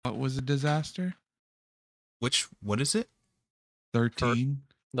was a disaster. What is it? 13.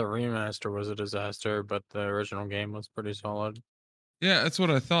 The remaster was a disaster, but the original game was pretty solid. Yeah, that's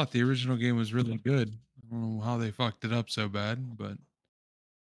what I thought. The original game was really good. I don't know how they fucked it up so bad, but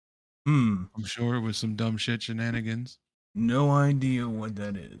I'm sure it was some dumb shit shenanigans. No idea what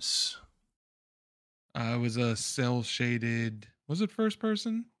that is. It was a cell shaded. Was it first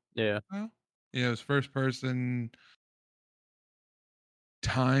person? Yeah. Yeah, it was first person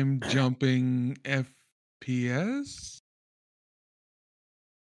time jumping FPS.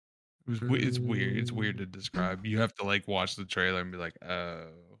 It's weird. It's weird to describe. You have to like watch the trailer and be like, oh.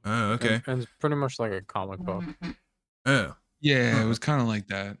 Oh, okay. And it's pretty much like a comic book. Oh. Yeah, it was kind of like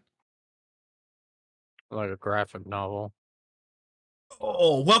that. Like a graphic novel.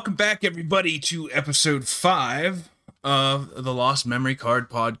 Oh, welcome back, everybody, to episode 5 of the Lost Memory Card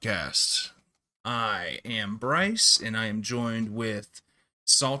Podcast. I am Bryce, and I am joined with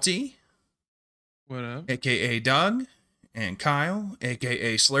Salty. What up? A.K.A. Doug, and Kyle,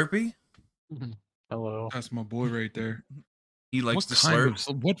 a.k.a. Slurpee. Hello. That's my boy right there. He likes to kind slurp.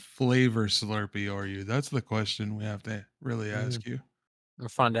 of, what flavor Slurpee are you? That's the question we have to really ask you. We'll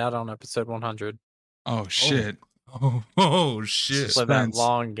find out on episode 100. Oh, shit. Oh shit. Play that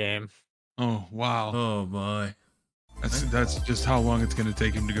long game. Oh, wow. Oh, my. That's just how long it's going to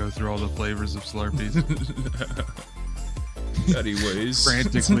take him to go through all the flavors of Slurpees. Anyways.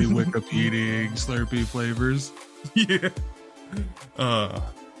 Frantically Wikipediaing Slurpee flavors. Yeah.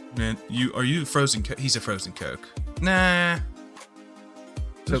 Man, are you frozen Coke? He's a frozen Coke. Nah.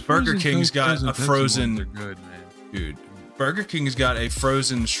 So Burger King's got a frozen. They're good, man. Dude, Burger King's got a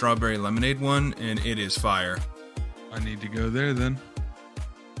frozen strawberry lemonade one, and it is fire. I need to go there then.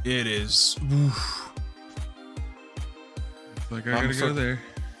 It is. Oof. It's like I gotta go there.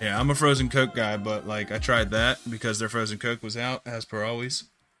 Yeah, I'm a frozen Coke guy, but like I tried that because their frozen Coke was out, as per always.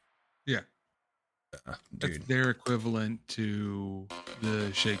 Yeah. Dude. That's their equivalent to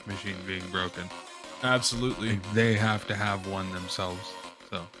the shake machine being broken. Absolutely. Like, they have to have one themselves.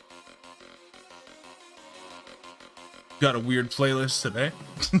 So got a weird playlist today.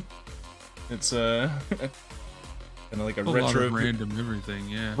 It's kind of like a retro, lot of random everything.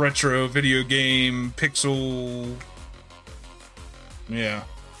 Yeah, retro video game pixel. Yeah,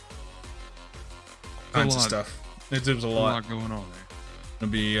 kinds of stuff. There's a lot going on there.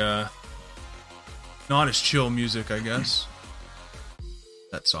 It'll be not as chill music, I guess.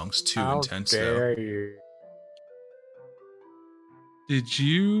 That song's too intense, though. You. Did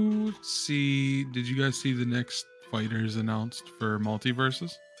you guys see the next fighters announced for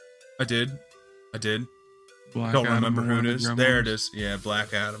Multiverses? I did. Black Don't Adam remember who it is. Gremlins? There it is. Yeah,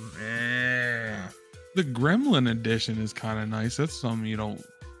 Black Adam. Yeah. The Gremlin edition is kind of nice. That's something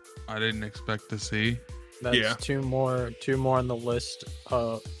I didn't expect to see. That's two more on the list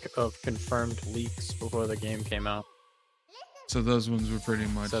of confirmed leaks before the game came out. So those ones were pretty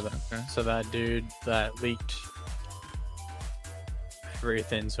much So that dude that leaked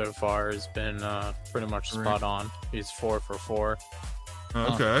everything so far has been pretty much spot on. He's 4 for 4.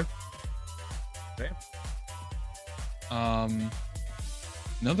 Okay.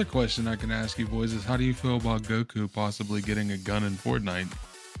 Another question I can ask you boys is, how do you feel about Goku possibly getting a gun in Fortnite?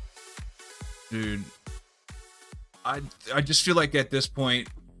 Dude, I just feel like at this point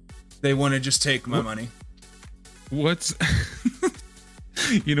they want to just take my money. What's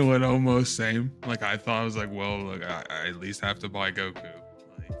you know what? Almost same. Like I thought, I was like, well, look, I at least have to buy Goku.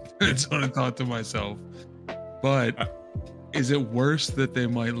 Like, that's what I thought to myself. But is it worse that they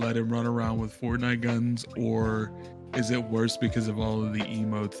might let him run around with Fortnite guns, or is it worse because of all of the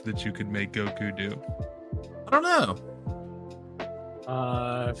emotes that you could make Goku do? I don't know.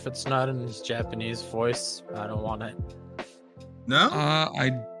 If it's not in his Japanese voice, I don't want it. No?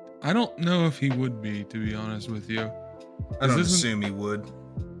 I don't know if he would be, to be honest with you. I don't assume he would.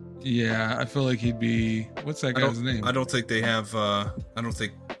 Yeah, I feel like he'd be. What's that guy's name? I don't think they have. I don't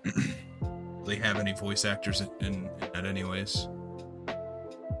think they have any voice actors in that, anyways.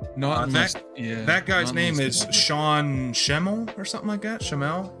 Not that guy's name is Sean Schemmel or something like that.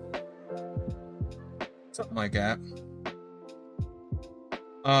 Schemmel, something like that.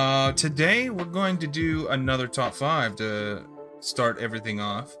 Today we're going to do another top 5 to start everything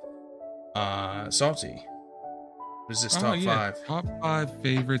off. Salty. What is this top 5? Top 5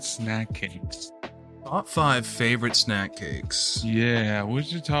 favorite snack cakes. Top 5 favorite snack cakes. Yeah,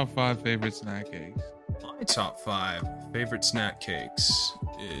 what's your top 5 favorite snack cakes? My top 5 favorite snack cakes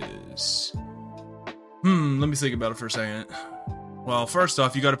is... let me think about it for a second. Well, first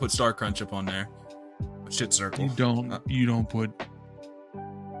off, you got to put Star Crunch up on there. Shit circle. You don't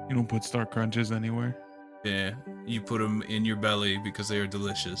put Star Crunches anywhere. Yeah, you put them in your belly because they are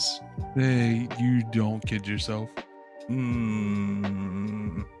delicious. Hey, you don't kid yourself.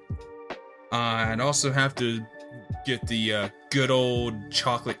 I'd also have to get the good old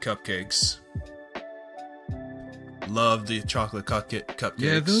chocolate cupcakes. Love the chocolate cupcakes.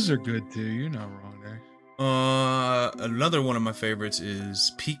 Yeah, those are good too. You're not wrong there. Another one of my favorites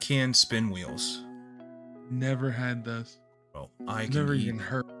is pecan spin wheels. Never had those. Well, I can Never eat. even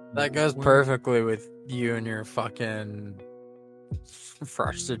heard. That goes perfectly with you and your fucking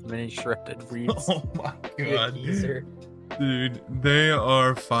frosted mini shredded wheats. Oh my You god, geezer. dude, they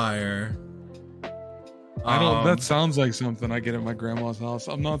are fire. I don't. That sounds like something I get at my grandma's house.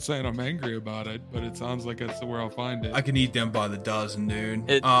 I'm not saying I'm angry about it, but it sounds like that's where I'll find it. I can eat them by the dozen, dude.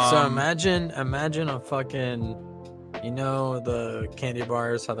 So imagine a fucking, you know, the candy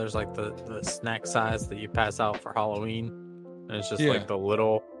bars, how there's like the snack size that you pass out for Halloween, and it's just Yeah. like the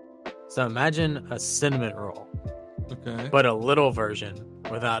little. So imagine a cinnamon roll, Okay. but a little version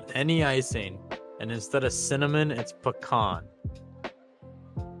without any icing, and instead of cinnamon, it's pecan,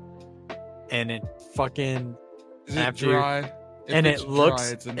 and it fucking Is it after you- dry? If and it's it looks-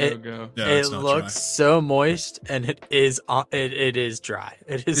 dry, it's a it- no-go. No, it it's not looks dry. so moist, and it is dry.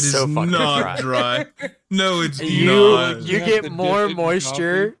 It It is is so fucking not dry. dry. No, it's You not. You you have get to more dip it in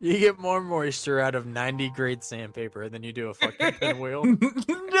moisture. You get more moisture out of 90 grade sandpaper than you do a fucking pinwheel.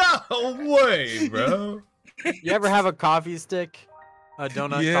 No way, bro. You ever have a coffee stick, a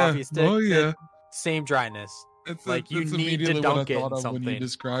donut Yeah. coffee stick? Oh yeah. Same dryness. That's Like, you that's need to immediately dunk what I it in thought of when you something.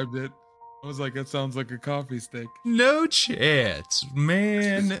 described it. I was like, that sounds like a coffee stick. No chance,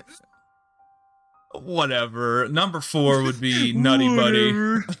 man. Whatever. Number 4 would be Nutty Buddy.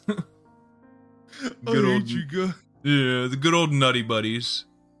 Whatever. Good I old- hate you guys. Yeah, the good old Nutty Buddies.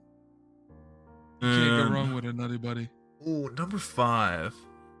 Can't go wrong with a Nutty Buddy. Ooh, number 5.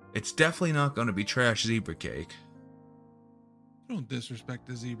 It's definitely not going to be trash zebra cake. Don't disrespect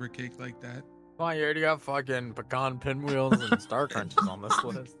the zebra cake like that. Come on, you already got fucking pecan pinwheels and star crunches on this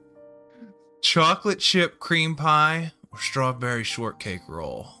list. Chocolate chip cream pie or strawberry shortcake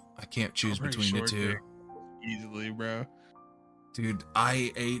roll. I can't choose Strawberry between the two. shortcake. Easily, bro. Dude,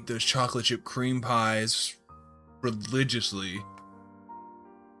 I ate those chocolate chip cream pies religiously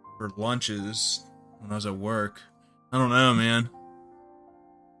for lunches when I was at work. I don't know, man.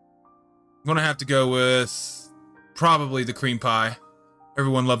 I'm gonna have to go with probably the cream pie.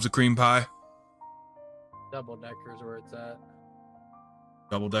 Everyone loves a cream pie. Double deckers where it's at.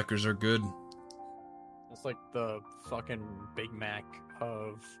 Double deckers are good. It's like the fucking Big Mac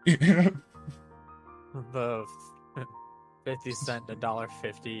of Yeah. the 50-cent to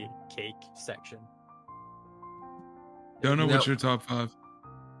 $1.50 cake section. Don't know No. what's your top 5.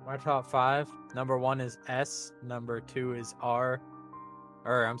 My top 5. Number 1 is S. Number 2 is R.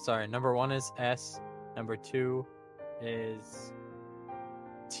 Or I'm sorry. Number 1 is S. Number 2 is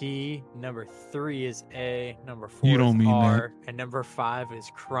T. Number 3 is A. Number 4 You don't is mean R. And number 5 is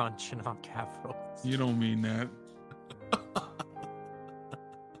Crunch in all capitals. You don't mean that.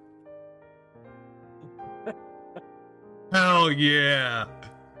 Hell yeah.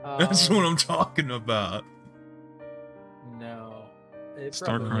 That's Um, what I'm talking about. No. It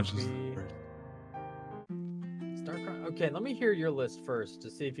Star probably Crunch would is be- first. Star Crunch. Okay, let me hear your list first to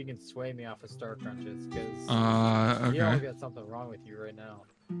see if you can sway me off of Star Crunches, because you all Okay. got something wrong with you right now.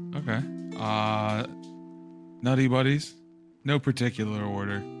 Okay. Nutty Buddies. No particular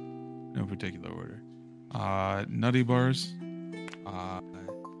order. No particular order. Nutty Bars.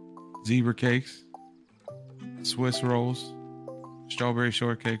 Zebra Cakes. Swiss Rolls. Strawberry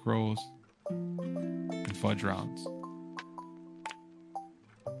Shortcake Rolls. And Fudge Rounds.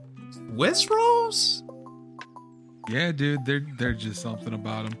 Swiss rolls? Yeah, dude, they're just something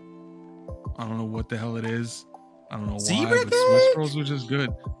about them. I don't know what the hell it is. I don't know why, Zebra but Swiss cake? rolls are just good,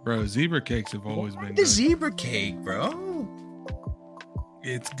 bro. Zebra cakes have always been The good. zebra cake, bro.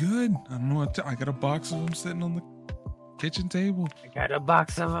 It's good. I don't know what I got a box of them sitting on the kitchen table. I got a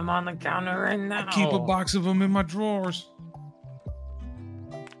box of them on the counter right now. I keep a box of them in my drawers.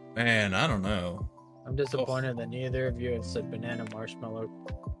 Man, I don't know. I'm disappointed that neither of you have said banana marshmallow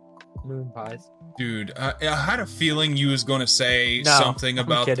moon pies. Dude, I had a feeling you was going to say No, something I'm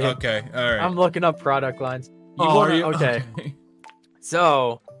about... kidding. Okay, all right. I'm looking up product lines. You Oh, wanna, are you? okay.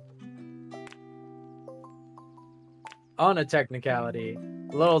 So, on a technicality,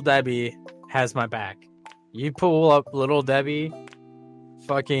 Little Debbie has my back. You pull up Little Debbie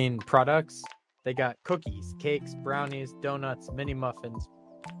fucking products, they got cookies, cakes, brownies, donuts, mini muffins,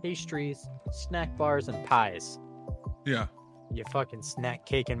 pastries, snack bars, and pies. Yeah. You fucking snack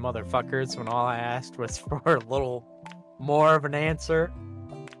caking motherfuckers when all I asked was for a little more of an answer.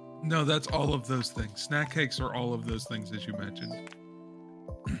 No, that's all of those things. Snack cakes are all of those things that you mentioned.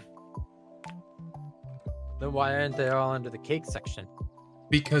 Then why aren't they all under the cake section?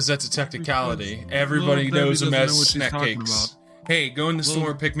 Because that's a technicality. Because Everybody Little Debbie knows them doesn't know as what she's snack talking cakes. Hey, go in the Little-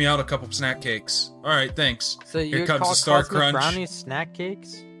 store and pick me out a couple snack cakes. All right, thanks. So Here you comes call the Star Cosmic Crunch. Brownies snack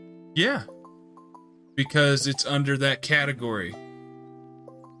cakes? Yeah. Because it's under that category.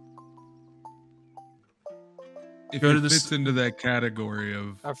 If Go it to the fits into that category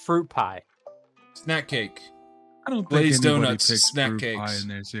of, A fruit pie. Snack cake. I don't think Glazed anybody donuts, picks snack fruit cakes. pie and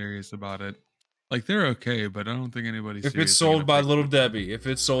they're serious about it. Like they're okay, but I don't think anybody's. If it's seriously sold gonna by pick Little fruit. Debbie, if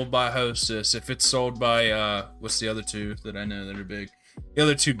it's sold by Hostess, if it's sold by what's the other two that I know that are big? The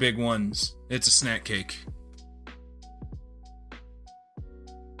other two big ones. It's a snack cake.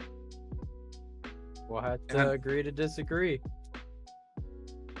 We'll have to And- agree to disagree.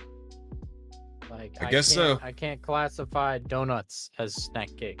 Like I guess so. I can't classify donuts as snack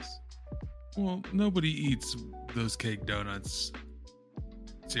cakes. Well, nobody eats those cake donuts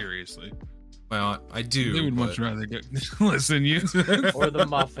seriously. Well, I do. They would much but- rather get. Listen, you Or the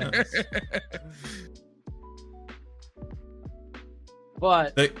muffins.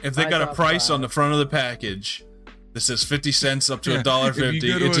 But If they My got a top price five. on the front of the package that says 50 cents up to Yeah, $1.50, if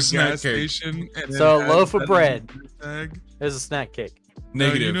you go to it's a snack gas cake. station and So it a has loaf of that bread. little price tag, it's a snack cake.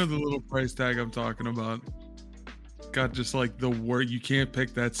 Negative. you know the little price tag I'm talking about. Got just like the word. You can't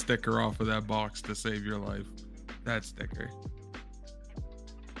pick that sticker off of that box to save your life. That sticker.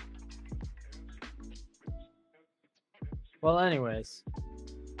 Well, anyways,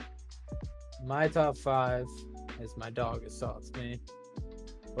 my top 5, as my dog assaults me,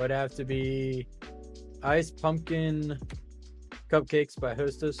 would have to be iced pumpkin cupcakes by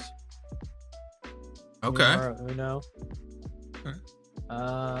Hostess. Okay. Numero uno. Okay.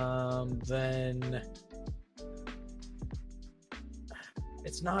 Then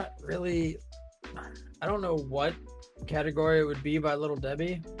it's not really. I don't know what category it would be by Little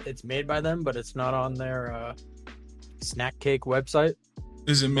Debbie. It's made by them, but it's not on their snack cake website.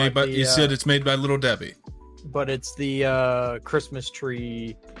 Is it made by? Like the, You said it's made by Little Debbie. But it's the Christmas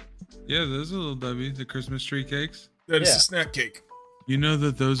tree. Yeah, those are Little Debbie, the Christmas tree cakes. That is Yeah. a snack cake. You know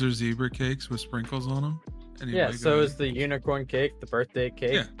that those are zebra cakes with sprinkles on them. Yeah, so is the unicorn cake, the birthday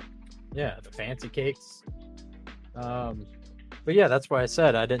cake. Yeah. Yeah, the fancy cakes. But yeah, that's why I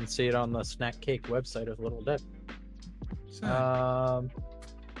said I didn't see it on the snack cake website of Little Debbie.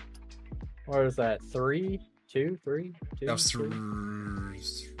 What is that? 3, 2, 3, 2, That was 3, 3.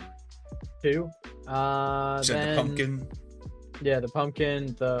 2. Said Then, the pumpkin. Yeah, the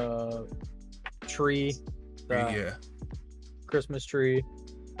pumpkin, the tree, the Yeah. Christmas tree,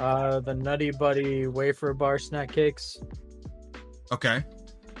 the Nutty Buddy wafer bar snack cakes. Okay.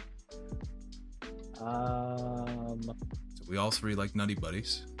 So we all three like Nutty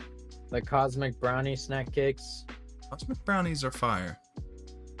Buddies. the Cosmic Brownie snack cakes, Cosmic Brownies are fire.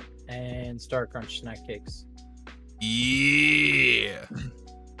 and Star Crunch snack cakes. Yeah.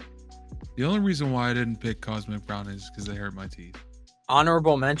 The only reason why I didn't pick Cosmic Brownies is because they hurt my teeth.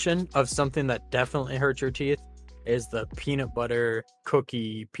 Honorable mention of something that definitely hurts your teeth is the peanut butter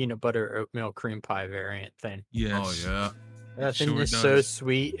cookie, peanut butter oatmeal cream pie variant thing. Yes. Oh yeah. That thing Sure is so does.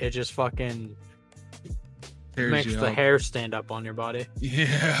 sweet. It just fucking Tears makes you the up. hair stand up on your body.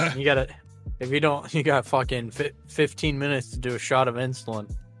 Yeah. You gotta, if you don't, you got fucking 15 minutes to do a shot of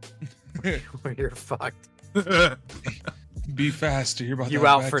insulin or you're fucked. Be faster. You're about You to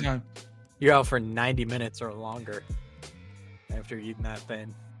have out a bad for- time. You're out for 90 minutes or longer after eating that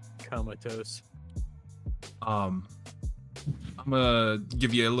thing. Comatose. I'm gonna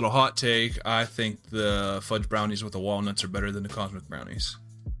give you a little hot take. I think the fudge brownies with the walnuts are better than the cosmic brownies.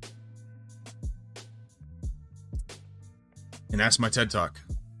 And that's my TED Talk.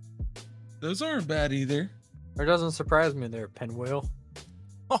 Those aren't bad either. It doesn't surprise me there, Pinwheel.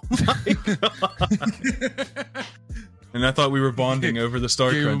 Oh my god! And I thought we were bonding over the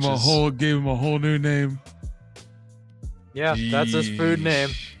Star Gave him Crunches. gave him a whole new name. Yeah, that's his food name.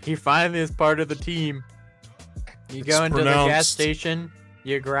 He finally is part of the team. You go It's into the gas pronounced- station,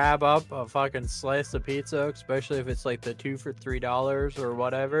 you grab up a fucking slice of pizza, especially if it's like the 2 for $3 or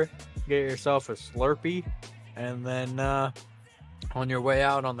whatever. Get yourself a Slurpee, and then on your way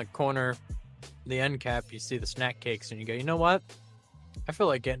out on the corner, the end cap, you see the snack cakes, and you go, you know what? I feel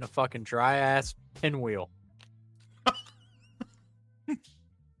like getting a fucking dry ass Pinwheel.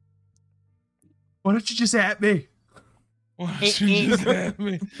 Why don't you just at me? Why don't you just at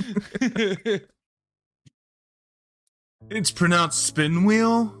me? It's pronounced spin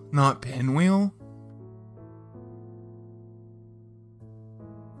wheel, not pinwheel.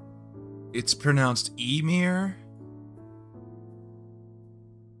 It's pronounced emir.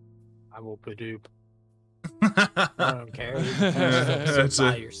 will Badoop. I don't care. You can That's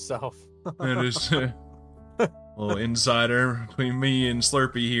by a- yourself. That is a little insider between me and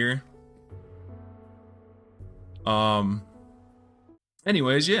Slurpee here.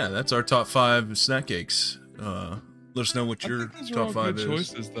 Anyways, yeah, that's our top 5 snack cakes. Let us know what I your think those are top all 5 good is.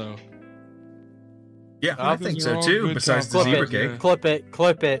 choices, though. Yeah, I I think think those so are all too. good Besides the top Clip zebra it, cake.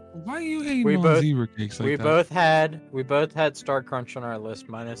 clip it. Why are you hating We on both- zebra cakes like we that? both had Star Crunch on our list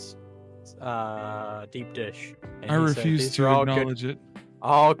minus deep dish. And I he said, refuse "These to are all acknowledge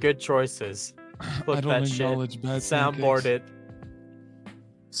all good choices." I Clip don't that shit. acknowledge bad snack Soundboard cakes. it.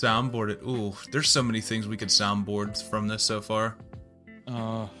 Soundboard it. Ooh, there's so many things we could soundboard from this so far.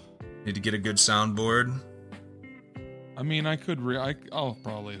 Need to get a good soundboard. I mean, I could. I'll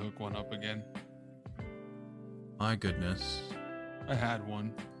probably hook one up again. My goodness. I had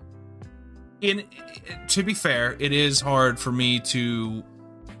one. To be fair, it is hard for me to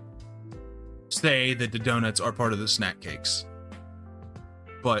say that the donuts are part of the snack cakes.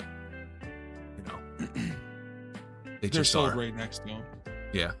 But, you know, they They're just sold are. right next to them.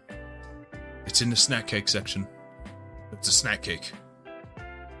 Yeah. It's in the snack cake section. It's a snack cake.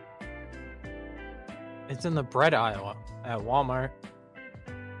 It's in the bread aisle at Walmart.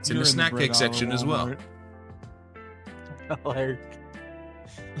 It's in the snack cake section as well. Like,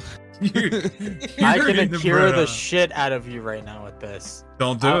 You're I can in the cure bread the aisle. shit out of you right now with this.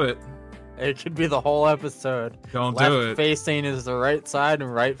 Don't do I'll- it. It could be the whole episode. Don't Left do it. facing is the right side,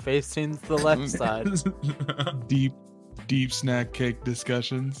 and right facing is the left side. Deep snack cake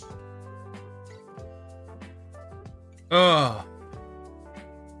discussions. Oh.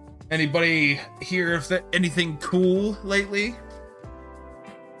 Anybody hear if anything cool lately?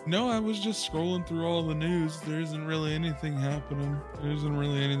 No, I was just scrolling through all the news. There isn't really anything happening. There isn't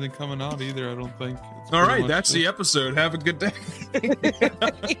really anything coming out either, I don't think. It's All pretty right, much that's the just- episode. Have a good day.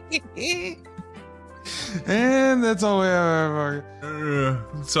 And that's all we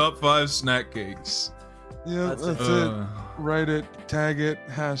have. Top 5 snack cakes. Yeah, That's that's, it. it. Write it, tag it,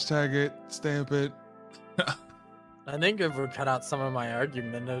 hashtag it, stamp it. I think if we cut out some of my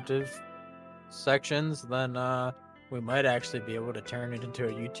argumentative sections, then we might actually be able to turn it into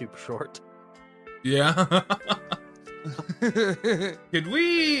a YouTube short. Yeah. Could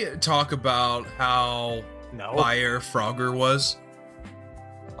we talk about how No. fire Frogger was?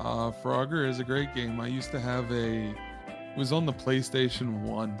 Frogger is a great game. I used to have it was on the PlayStation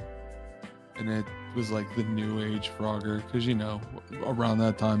 1, and it was like the new age Frogger, because, you know, around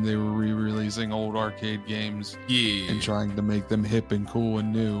that time they were re-releasing old arcade games Yeah. and trying to make them hip and cool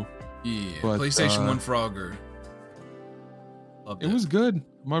and new. Yeah. but, PlayStation 1 Frogger. Loved It was good.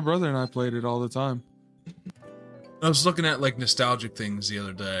 My brother and I played it all the time. I was looking at like nostalgic things the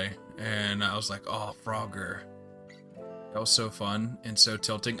other day, and I was like, "Oh, Frogger, that was so fun and so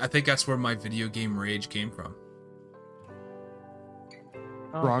tilting." I think that's where my video game rage came from.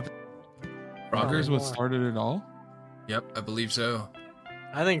 Oh, Frogger Frogger is what more. started it all. Yep, I believe so.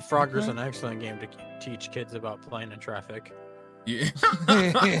 I think Frogger's Okay. an excellent game to teach kids about playing in traffic. Yeah.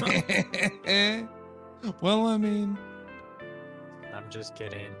 Well, I mean, I'm just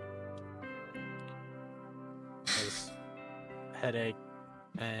kidding. This headache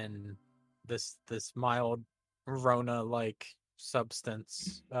and this mild Rona-like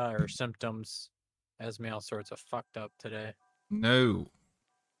substance or symptoms has me all sorts of fucked up today. No,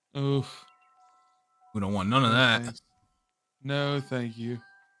 oof. we don't want none of that. Thanks. No, thank you.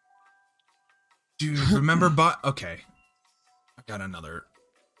 Dude, remember okay. I got another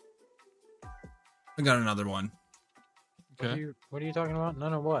one. Okay. What are you talking about?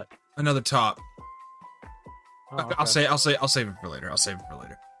 None of what? Another top. Oh, I'll okay. save it for later.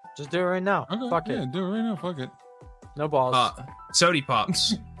 Just do it right now. Okay, Fuck yeah, it. do it right now. Fuck it. No balls. Sody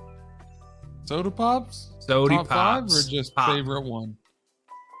Pops. Soda Pops? Sody Top five Pops. or just Pop. favorite one?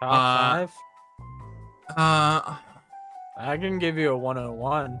 Top 5? Uh, I can give you a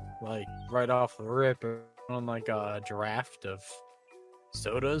 101, like right off the rip, on like a draft of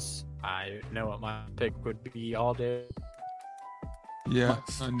sodas. I know what my pick would be all day. Yeah.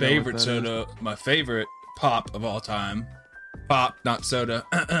 I know my what favorite that is. soda, my favorite pop of all time. Pop, not soda.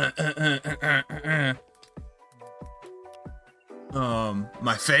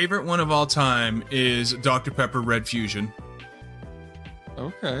 My favorite one of all time is Dr. Pepper Red Fusion.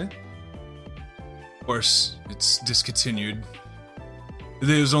 Okay. Of course, it's discontinued. It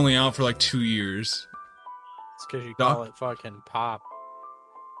was only out for like 2 years. It's because you Doc- call it fucking pop.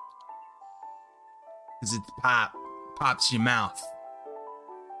 Cause it's pop. Pops your mouth.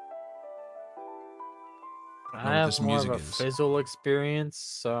 I know what have this more of music a is. fizzle experience,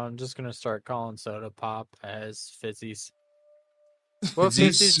 so I'm just gonna start calling soda pop as fizzies. What Fizzy?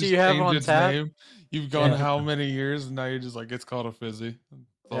 fizzies do you have Change on its tap? name. You've gone Yeah. how many years, and now you're just like, it's called a fizzy.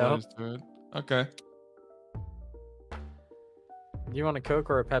 That's all there Yep. is to it. Okay. Do you want a Coke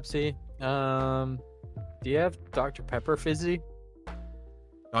or a Pepsi? Do you have Dr. Pepper fizzy?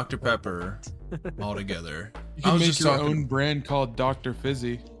 Dr. Pepper all together. You I can was make just your talking- own brand called Dr.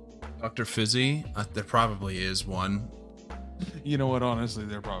 Fizzy. Dr. Fizzy? There probably is one. You know what? Honestly,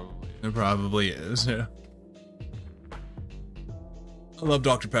 there probably is. There probably is, yeah. I love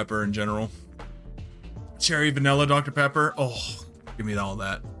Dr. Pepper in general. Cherry vanilla Dr. Pepper. Oh, give me all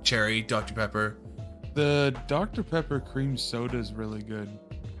that. Cherry Dr. Pepper. The Dr. Pepper cream soda is really good.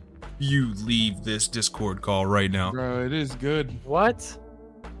 You leave this Discord call right now. Bro, it is good. What?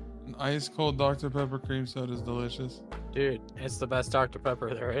 An ice cold Dr. Pepper cream soda is delicious. Dude, it's the best Dr.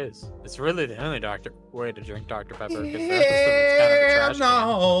 Pepper there is. It's really the only way to drink Dr. Pepper. Because the rest of it's kind of a trash can.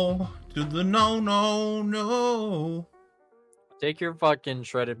 no. To the no. Take your fucking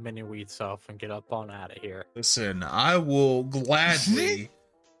shredded mini wheat self and get up on out of here. Listen, I will gladly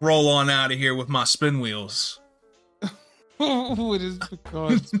roll on out of here with my spin wheels. What is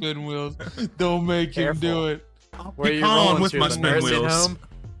because spin wheels? Don't make him do Careful. it. Where you Come on rolling with to, my the spin nursing wheels. home?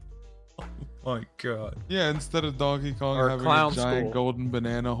 Oh my god. Yeah, instead of Donkey Kong Or having clown a giant school. golden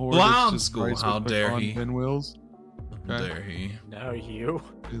banana horde, Clown it's just school, Bryce how with dare pecan he. pinwheels. How Okay. dare he? No, you.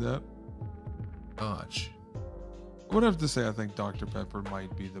 Do that. Gosh. I would have to say I think Dr. Pepper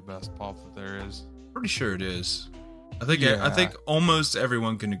might be the best pop that there is. Pretty sure it is. I think Yeah. almost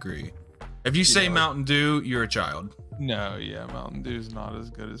everyone can agree. If you say Yeah. Mountain Dew, you're a child. No, yeah, Mountain Dew's not as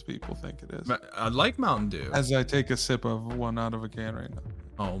good as people think it is. I like Mountain Dew. As I take a sip of one out of a can right now.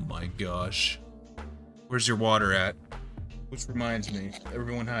 Oh my gosh. Where's your water at? Which reminds me,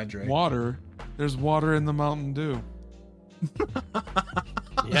 everyone hydrate. Water? There's water in the Mountain Dew.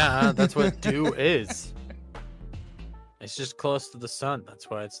 Yeah, that's what dew is. It's just close to the sun. That's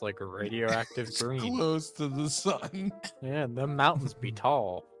why it's like a radioactive It's green. close to the sun. Yeah, the mountains be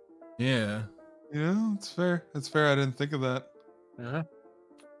tall. Yeah. Yeah, it's fair. It's fair. I didn't think of that. Uh-huh.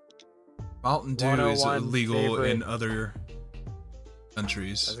 Mountain Dew is 101 illegal favorite- in other That's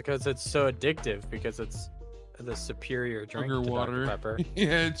countries. because it's so addictive because it's the superior drink Sugar to water. Dr. Pepper.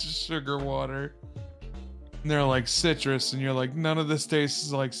 Yeah, it's just sugar water. And they're like citrus, and you're like, none of this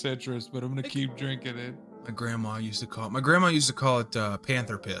tastes like citrus, but I'm gonna keep drinking it. My grandma used to call it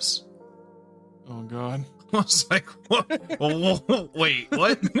panther piss. Oh god. I was like, what? Wait,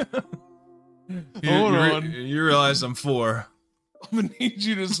 what? Hold on. You realize I'm 4. I'm gonna need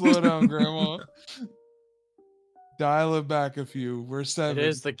you to slow down, Grandma. Dial it back a few. We're 7. It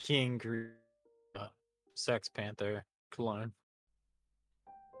is the King Sex Panther cologne.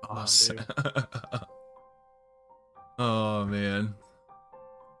 Oh, Mountain Dew. oh man.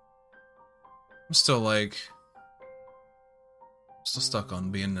 I'm still stuck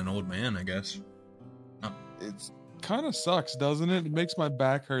on being an old man, I guess. It's kind of sucks, doesn't it? It makes my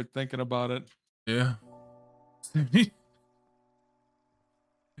back hurt thinking about it. Yeah. As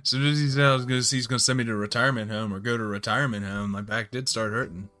soon as he said he's gonna send me to a retirement home or go to a retirement home, my back did start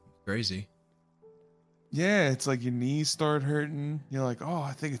hurting. Crazy. Yeah, it's like your knees start hurting. You're like, oh,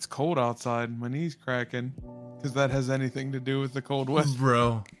 I think it's cold outside. My knee's cracking. Because that has anything to do with the cold weather.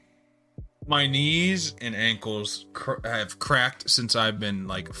 Bro. My knees and ankles have cracked since I've been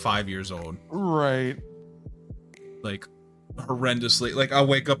like 5 years old. Right. Like horrendously. Like I'll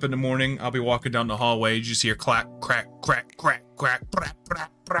wake up in the morning, I'll be walking down the hallway, you just hear clack, crack, crack, crack, crack, crack,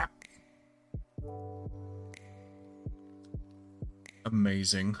 crack, crack.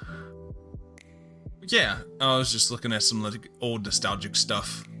 Amazing. Yeah, I was just looking at some like old nostalgic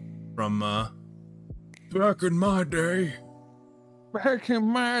stuff from back in my day. Back in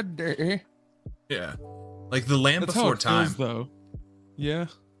my day. Yeah. Like the Land That's how Before it Time. feels, though. Yeah.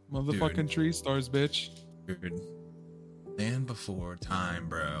 Motherfucking Dude. tree stars, bitch. Dude. Land Before Time,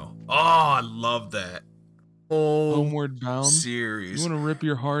 bro. Oh, I love that. Oh, Homeward Bound. series. You want to rip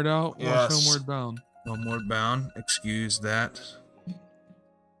your heart out? Yes. Watch Homeward Bound. Homeward Bound. Excuse that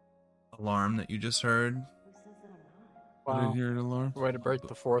alarm that you just heard. I Wow. didn't hear an alarm. Way to break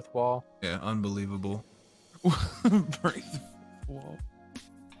the fourth wall. Yeah, unbelievable. Break the wall.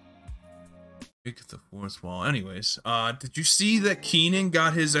 Break the fourth wall. Anyways, did you see that Keenan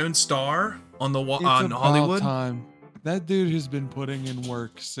got his own star on the It's on about Hollywood? time. That dude has been putting in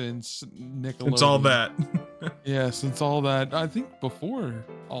work since Nickelodeon. It's all that. Yeah, since all that. I think before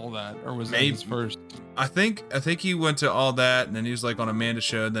all that, or was that Maybe. his first? I think he went to all that, and then he was like on Amanda's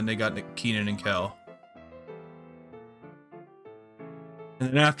show, and then they got Keenan and Kel. And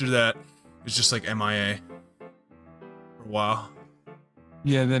then after that, it was just like MIA for a while.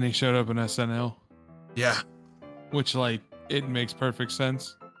 Yeah, then he showed up in SNL, Yeah. which like it makes perfect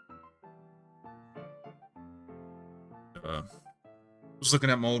sense. I was looking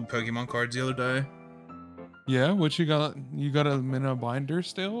at my old Pokemon cards the other day. Yeah, what you got? You got them in a binder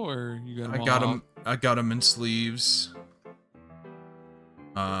still, or you got them? I got them in sleeves.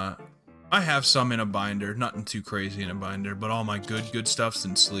 I have some in a binder, nothing too crazy in a binder, but all my good stuff's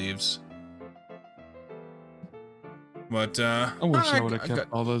in sleeves. But I wish I would have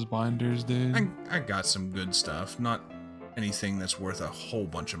kept all those binders, dude. I got some good stuff, not anything that's worth a whole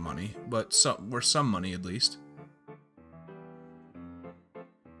bunch of money, but worth some money at least.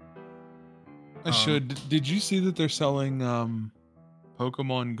 I should. Did you see that they're selling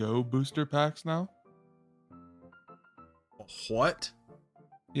Pokemon Go booster packs now? What?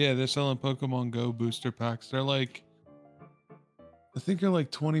 Yeah, they're selling Pokemon Go booster packs. They're like, I think they're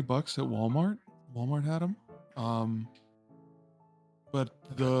like $20 at Walmart. Walmart had them. But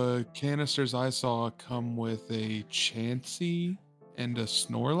the canisters I saw come with a Chansey and a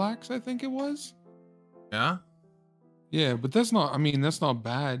Snorlax, I think it was. Yeah? Yeah, but that's not, I mean, that's not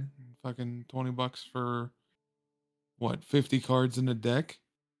bad. Fucking $20 for what, 50 cards in a deck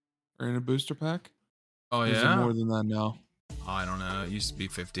or in a booster pack? Oh, yeah? Is it more than that now? I don't know. It used to be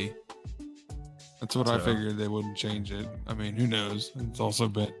 50. That's what I figured. They wouldn't change it. I mean, who knows? It's also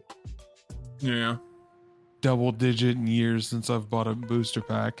been double-digit in years since I've bought a booster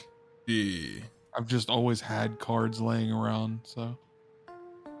pack. Yeah. I've just always had cards laying around, so.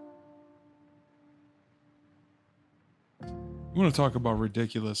 You want to talk about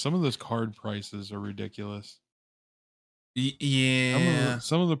ridiculous? Some of those card prices are ridiculous. Yeah.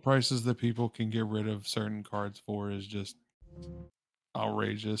 Some of the prices that people can get rid of certain cards for is just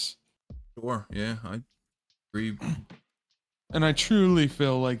outrageous. Sure. Yeah, I agree. And I truly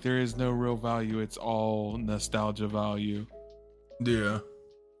feel like there is no real value. It's all nostalgia value. Yeah.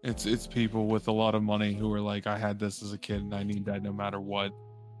 It's people with a lot of money who are like, I had this as a kid and I need that no matter what.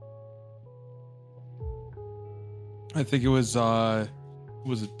 I think it was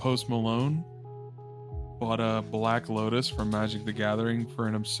it Post Malone bought a Black Lotus from Magic the Gathering for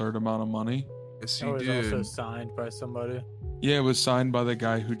an absurd amount of money. Yes, It was also signed by somebody. Yeah, it was signed by the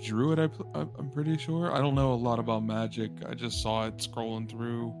guy who drew it. I'm pretty sure. I don't know a lot about Magic. I just saw it scrolling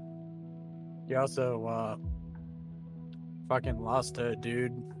through. He also fucking lost to a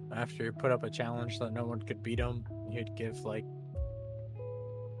dude after he put up a challenge that no one could beat him. He'd give like,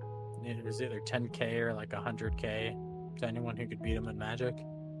 it was either 10k or like 100k to anyone who could beat him in Magic.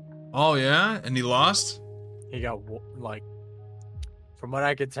 Oh yeah, and he lost. He got like, from what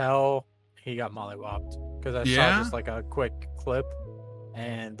I could tell, he got mollywopped because I saw just like a quick clip,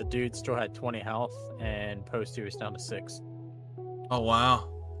 and the dude still had 20 health, and Posty was down to 6. Oh wow.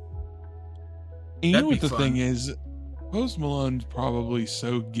 And you know what the thing is? Post Malone's probably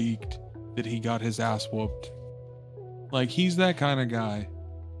so geeked that he got his ass whooped. Like, he's that kind of guy.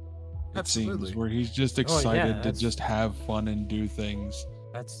 It seems, where he's just excited to just have fun and do things.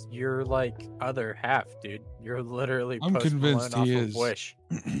 That's your like other half, dude. You're literally I'm Post convinced Malone he off is. Of Wish.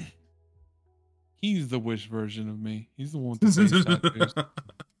 He's the Wish version of me. He's the one with the face tattoos.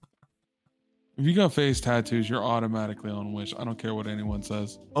 If you got face tattoos, you're automatically on Wish. I don't care what anyone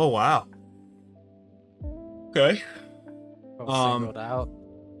says. Oh wow. Okay. Singled out.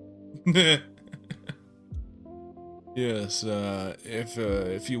 Yes,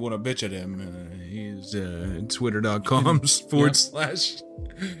 if you want to bitch at him, he's twitter.com / _stay_say_salty.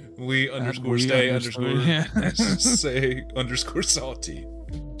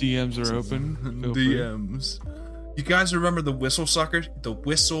 DMs are open. DMs. You guys remember the Whistle Suckers? The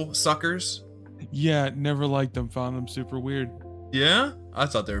Whistle Suckers? Yeah, never liked them. Found them super weird. Yeah? I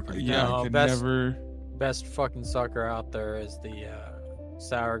thought they were pretty Yeah, No, I could best- never. Best fucking sucker out there is the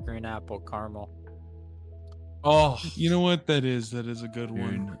sour green apple caramel. Oh, You know what? That is a good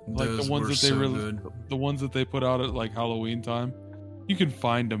one. dude, Like the those ones were that they so good. the ones that they put out at like Halloween time. You can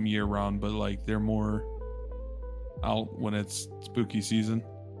find them year round, but like they're more out when it's spooky season.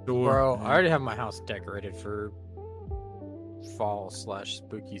 Bro, I already have my house decorated for fall /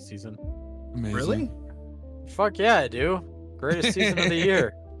 spooky season. Amazing. Really? Fuck yeah, I do. Greatest season of the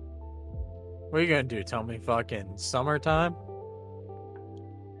year. What are you gonna do? Tell me fucking summertime?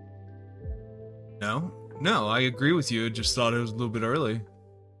 No, I agree with you. Just thought it was a little bit early.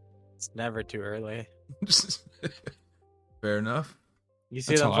 It's never too early. Fair enough. You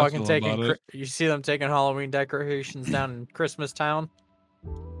see That's them how I fucking feel about taking it. you see them taking Halloween decorations down in Christmas Town?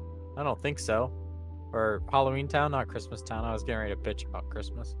 I don't think so. Or Halloween Town, not Christmas Town. I was getting ready to bitch about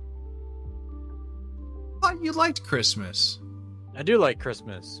Christmas. I thought you liked Christmas. I do like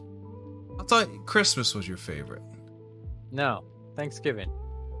Christmas. I thought Christmas was your favorite. No, Thanksgiving.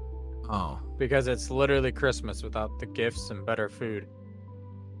 Oh. because it's literally Christmas without the gifts and better food.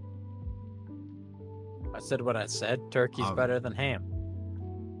 I said what I said. Turkey's better than ham.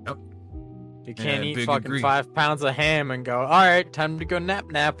 Yep. You can't eat big fucking agree. 5 pounds of ham and go, all right, time to go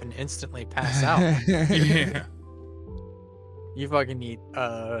nap and instantly pass out. Yeah. You fucking eat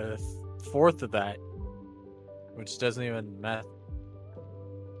a fourth of that, which doesn't even matter.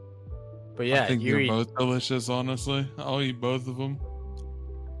 But yeah, I think you they're eat. both delicious. Honestly, I'll eat both of them.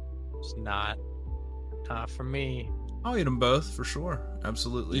 It's not for me. I'll eat them both for sure.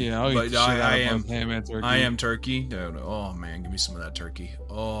 Absolutely. Yeah, I'll eat But the shit I out am. of both ham and turkey. I am turkey. No, oh man, give me some of that turkey.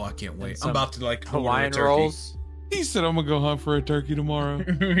 Oh, I can't wait. I'm some about to like order a Hawaiian turkey. rolls. He said I'm gonna go hunt for a turkey tomorrow.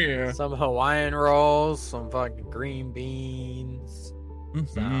 Yeah. Some Hawaiian rolls, some fucking green beans,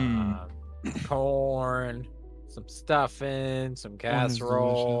 some corn, some stuffing, some Corn is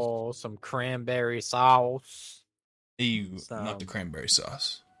casserole, some cranberry sauce. Ew, not Some- the cranberry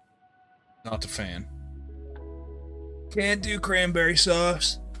sauce. Not a fan. Can't do cranberry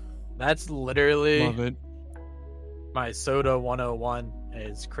sauce. That's literally Love it. my soda 101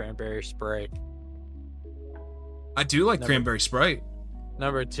 is cranberry Sprite. I do like Never- cranberry Sprite.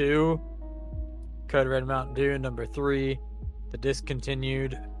 Number 2, Code Red Mountain Dew. Number 3, the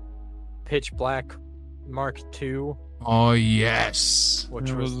discontinued Pitch Black Mark II, Oh yes. which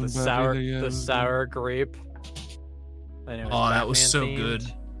It was the wasn't bad sour, either, yeah, it the was sour grape. And it Oh, that was so Batman good.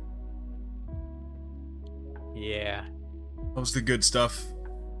 themed. Yeah. That was the good stuff.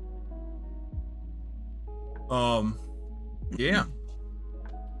 Yeah.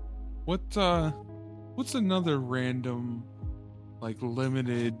 What's another random, like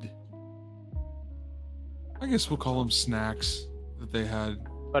limited? I guess we'll call them snacks that they had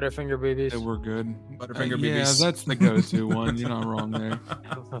Butterfinger babies. that were good. Butterfinger Yeah, BBs. that's the go-to one. You're not wrong there.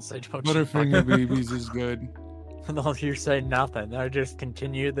 I was gonna say, don't you Butterfinger BBs is good. No, you say nothing. They're just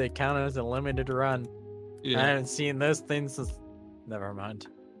continued. They count as a limited run. I Yeah. haven't seen those things since. Never mind.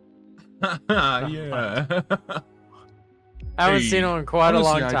 Yeah. I haven't Hey. seen them in quite a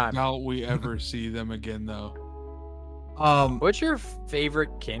Honestly, long I time. doubt we ever see them again, though. What's your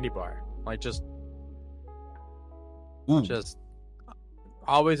favorite candy bar? Like just Ooh. just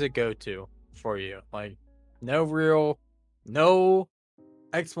always a go-to for you. Like no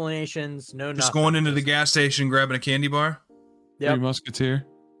explanations, no Just nothing. going into the gas station, grabbing a candy bar. Yep. Three Musketeer.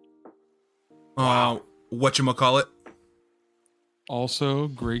 Whatchamacallit? Also,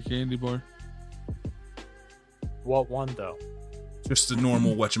 great candy bar. What one though? Just the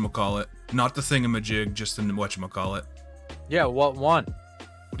normal whatchamacallit. Not the thingamajig, just the whatchamacallit. Yeah, what one?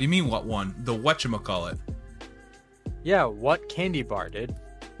 What do you mean, what one? The whatchamacallit. Yeah, what candy bar, dude?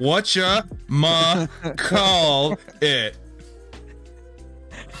 Whatchamacall it.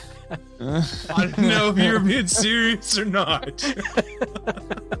 I don't know if you were being serious or not.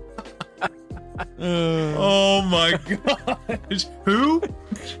 Oh my gosh. Who?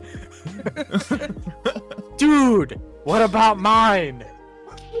 Dude, what about mine?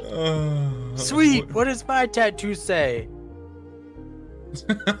 Uh, Sweet, what does my tattoo say?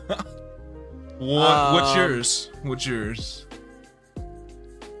 What's yours? What's yours?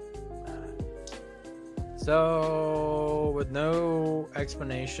 So, with no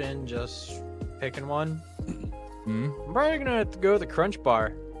explanation, just picking one. Hmm? I'm probably gonna have to go with the Crunch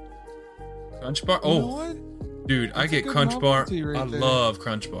Bar. Crunch bar? You know Oh, what? dude, I That's a get good Crunch bar. novelty right I there. love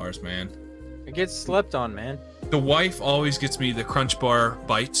Crunch bars, man. It gets slept on, man. The wife always gets me the Crunch bar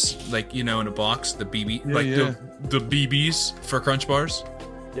bites, like, you know, in a box, the BB, Yeah, like yeah. the BBs for Crunch bars.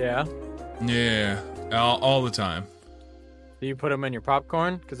 Yeah. Yeah, all the time. Do you put them in your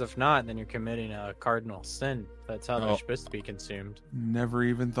popcorn? Because if not, then you're committing a cardinal sin. That's how Oh. they're supposed to be consumed. Never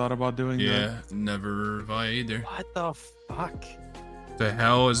even thought about doing that. Yeah, never have I either. What the fuck? The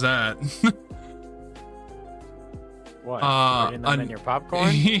hell is that? What? Putting them un- in your popcorn?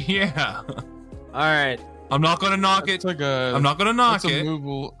 Yeah, All right. I'm not gonna knock It's it. like a. I'm not gonna knock that's a it.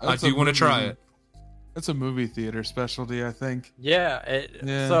 movie. I do want to try it. That's a movie theater specialty, I think. Yeah.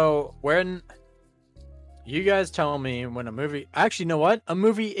 Yeah. So when you guys tell me when a movie, actually, you know what? A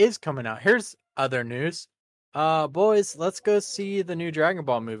movie is coming out. Here's other news. Boys, let's go see the new Dragon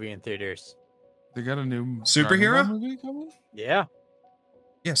Ball movie in theaters. They got a new Superhero? Dragon Ball movie coming. Yeah.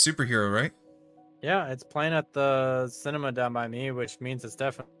 Yeah, superhero, right? Yeah, it's playing at the cinema down by me, which means it's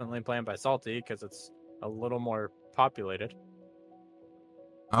definitely playing by Salty because it's a little more populated.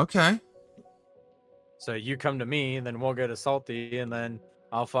 Okay. So you come to me, then we'll go to Salty, and then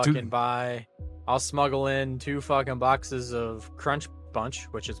I'll fucking I'll smuggle in 2 fucking boxes of Crunch Bunch,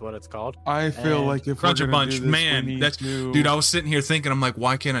 which is what it's called. I feel And like if Crunch we're a gonna Bunch, do this, man, we need that's- to... Dude, I was sitting here thinking, I'm like,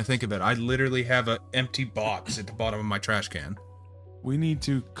 why can't I think of it? I literally have an empty box at the bottom of my trash can. We need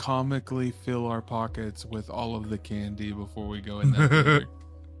to comically fill our pockets with all of the candy before we go in that theater.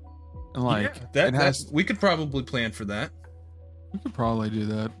 And like, we could probably plan for that. We could probably do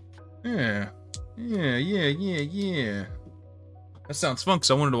that. Yeah. That sounds fun,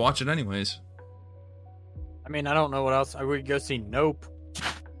 because I wanted to watch it anyways. I mean, I don't know what else. I would go see Nope.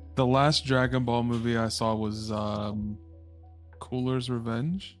 The last Dragon Ball movie I saw was Cooler's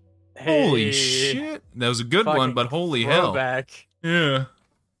Revenge. Holy Hey, shit. That was a good fucking one, but holy hell. throwback. Yeah.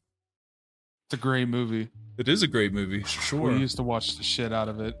 It's a great movie. It is a great movie, sure. We used to watch the shit out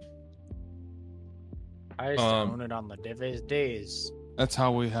of it. I used to own it on the days. That's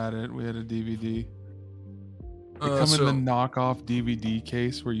how we had it. We had a DVD. They come in the knockoff DVD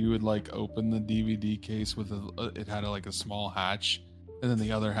case where you would like open the DVD case with it had like a small hatch, and then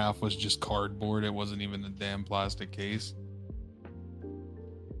the other half was just cardboard. It wasn't even a damn plastic case.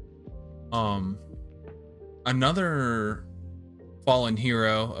 Another fallen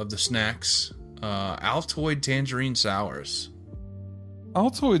hero of the snacks, Altoid Tangerine Sours.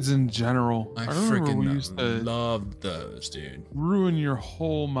 Altoids in general. I remember we freaking used to loved those, dude. ruin your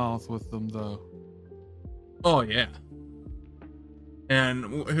whole mouth with them though. Oh yeah. And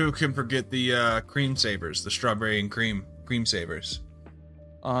who can forget the cream savers, the strawberry and cream savers?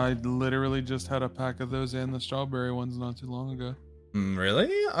 I literally just had a pack of those and the strawberry ones not too long ago. Really?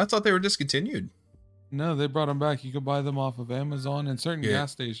 I thought they were discontinued. No, they brought them back. You could buy them off of Amazon, and certain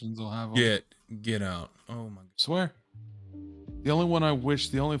gas stations will have them. Get out. Oh my god. Swear. The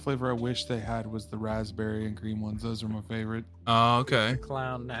only flavor I wish they had was the raspberry and cream ones. Those are my favorite. Oh, okay.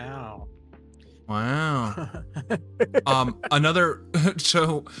 Clown now. Wow. Another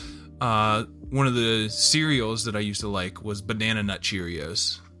one of the cereals that I used to like was Banana Nut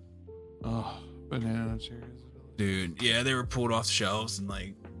Cheerios. Oh, banana nut Cheerios. Dude, yeah, they were pulled off shelves in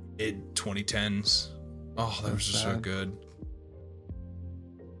like mid 2010s. Oh, that was just so good.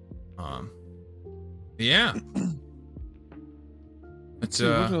 Yeah. It's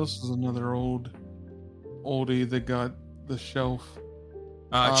what else is another oldie that got the shelf?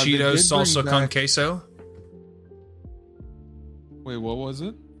 Cheetos salsa con queso. Wait, what was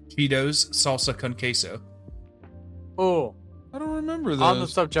it? Cheetos salsa con queso. Oh, I don't remember those. on the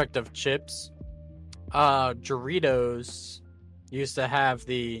subject of chips, Doritos used to have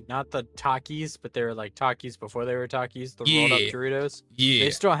not the Takis, but they were like Takis before they were Takis, the rolled up Doritos. Yeah.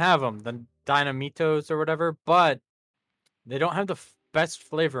 They still have them, the Dynamitos or whatever, but they don't have the best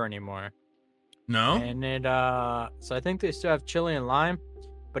flavor anymore. No? And it, so I think they still have chili and lime,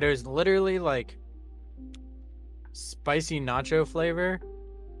 but it was literally like spicy nacho flavor,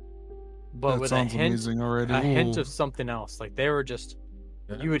 but that with sounds amazing already. a hint of something else. Like they were just,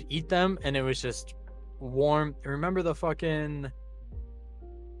 you would eat them and it was just warm. Remember the fucking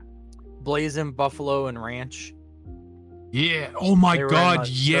Blazing Buffalo and Ranch? Yeah. Oh my They were god,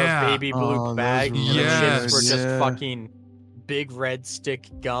 in the yeah. baby blue bag. those And were the chips nice. were just Yeah. fucking big red stick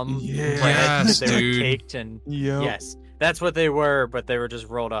gum. Yes, bread that they dude. were caked and Yep. yes, that's what they were, but they were just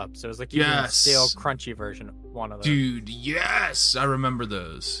rolled up. So it was like you Yes. stale, crunchy version of one of those. Dude, yes. I remember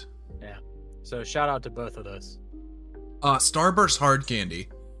those. So shout out to both of those. Starburst hard candy.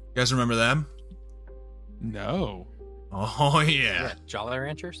 You guys remember them? No. Oh yeah. Jolly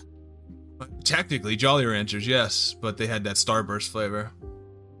Ranchers. Technically Jolly Ranchers, yes, but they had that Starburst flavor.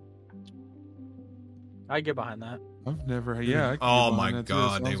 I get behind that. I've never. Yeah. I can Oh get my behind that too.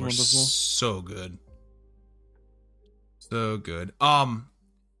 god, they Sounds were wonderful. so good. So good. One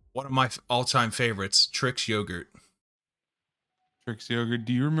of my all-time favorites, Trix yogurt. Trix yogurt.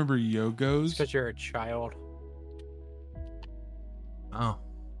 Do you remember Yogos? Because you're a child. Oh,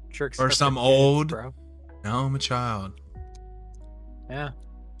 Tricks Or are for some kids, old- bro. no, I'm a child. Yeah.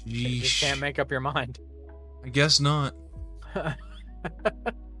 You just Yeesh. can't make up your mind. I guess not. My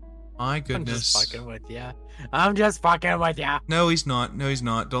I'm goodness. just fucking with ya. I'm just fucking with ya. No, he's not. No, he's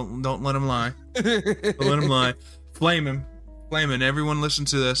not. Don't let him lie. Don't let him lie. Flame him. Flame him. Everyone listen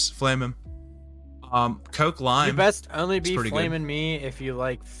to this. Flame him. Coke Lime. You best only It's be pretty good. flaming me if you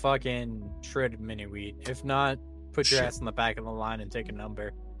like fucking shredded mini wheat. If not, put your Shit. ass in the back of the line and take a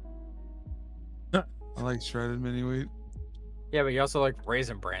number. I like shredded mini wheat. Yeah, but you also like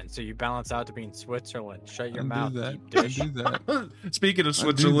Raisin Bran, so you balance out to being Switzerland. Shut your I mouth, do that. you I dish. do that. Speaking of I do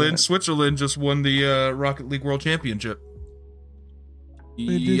Switzerland, that. Switzerland just won the Rocket League World Championship. They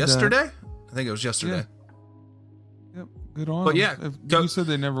did Yesterday? I think it was yesterday. Yep. Good on. But 'em. yeah, You said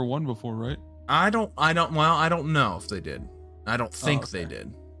they never won before, right? I don't know if they did. I don't think they okay.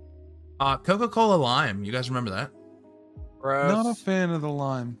 did. Coca-Cola Lime. You guys remember that? Gross. Not a fan of the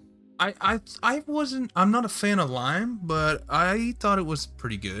lime. I'm not a fan of lime, but I thought it was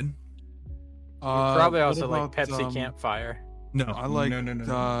pretty good. You probably what also like about, Pepsi Campfire. No, I like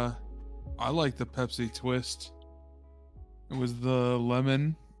no. I like the Pepsi Twist. It was the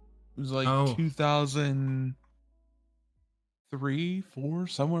lemon. It was like Oh. 2003, 4,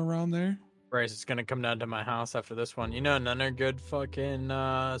 somewhere around there. Bryce is gonna come down to my house after this one. You know another good fucking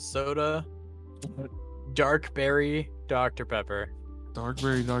soda? Dark Berry Dr. Pepper. Dark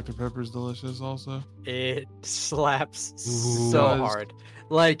berry Dr. Pepper is delicious also. It slaps Ooh. so Does. hard.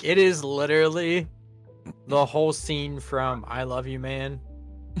 Like, it is literally the whole scene from I Love You, Man,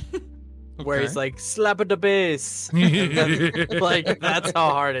 where he's Okay. like, slap at the bass. And then, like, that's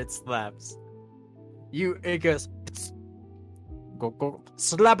how hard it slaps. It goes, go, go,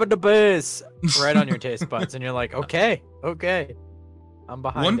 slap at the bass, right on your taste buds. And you're like, okay. I'm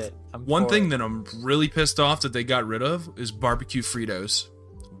behind it. One thing that I'm really pissed off that they got rid of is barbecue Fritos.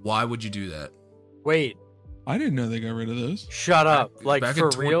 Why would you do that? Wait, I didn't know they got rid of those. shut up. Like, back in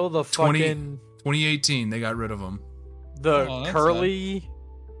for real, the 20 fucking, 2018, they got rid of them. the Oh, that's curly,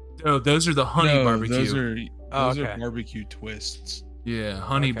 No, those are the honey No, barbecue. Those are okay. barbecue twists. Yeah,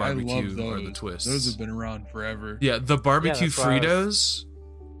 honey Like, I love barbecue those. are the twists. Those have been around forever. Yeah, the barbecue that's why I Fritos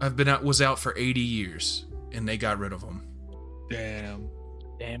was out for 80 years, and they got rid of them. Damn.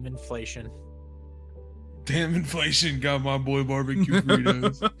 damn inflation. Damn inflation got my boy barbecue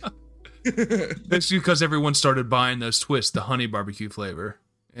Fritos. That's because everyone started buying those twists, the honey barbecue flavor,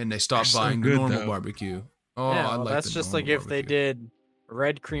 and they stopped They're so buying good, the normal though. barbecue. Oh, Yeah, I well, like that's the just like normal if they barbecue. did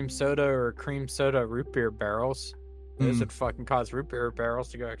red cream soda or cream soda root beer barrels. Those Mm. would fucking cause root beer barrels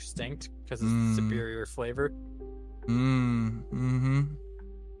to go extinct because it's Mm. superior flavor. Mm-hmm.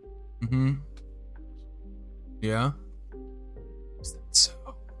 Yeah. So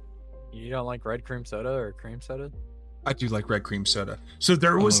You don't like red cream soda or cream soda? I do like red cream soda. So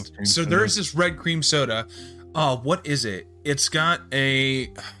there I was love cream so soda. there's this red cream soda. What is it? It's got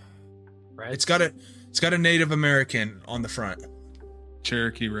a Red? it's got a Native American on the front.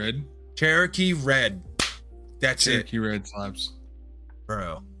 Cherokee Red. Cherokee Red. That's Cherokee Red slaps. it,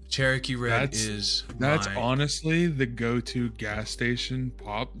 bro. Cherokee Red That's my- honestly the go-to gas station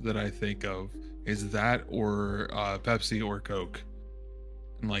pop that I think of is that or Pepsi or Coke,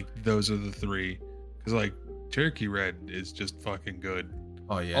 and like those are the three. Because like Cherokee Red is just fucking good.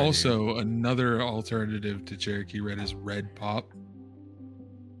 Oh yeah. Also, another alternative to Cherokee Red is Red Pop.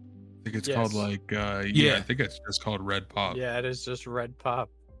 I think it's called Yes. like Yeah. I think it's just called Red Pop. Yeah, it is just red pop.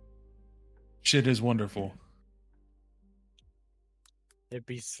 Shit is wonderful. It'd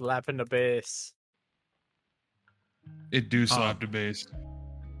be slapping the bass. It do slap the bass.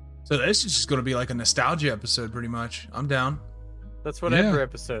 So this is just going to be like a nostalgia episode, pretty much. I'm down. That's what Yeah. every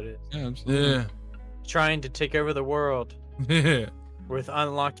episode is. Yeah, absolutely. Trying to take over the world Yeah. with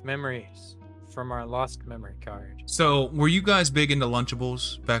unlocked memories from our lost memory card. So were you guys big into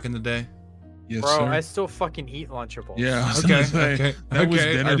Lunchables back in the day? Yes, Bro, sir. I still fucking eat Lunchables. Yeah, I was Okay, gonna say, okay, that was okay,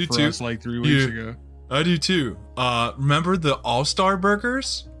 I dinner do for too. us like 3 weeks Yeah. ago. I do too. Remember the All-Star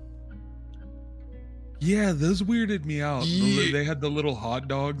burgers? Yeah, those weirded me out. Yeah. They had the little hot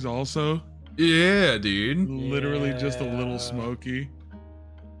dogs also. Yeah, dude. Literally just a Yeah. little smoky.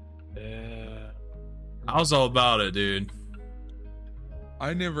 Yeah. I was all about it, dude.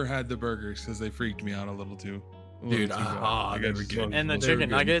 I never had the burgers because they freaked me out a little too. Dude, bad. they Like, were I just good. fucking And the loved They were chicken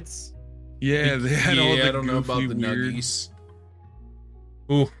good. nuggets. Yeah, they had all the I don't know about goofy, the weird. nuggies.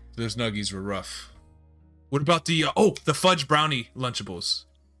 Ooh, those nuggies were rough. What about the the fudge brownie Lunchables?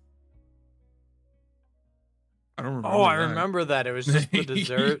 I don't remember. Oh, I that. remember that. It was just the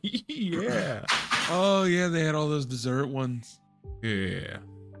dessert. Yeah. Oh yeah, they had all those dessert ones. Yeah.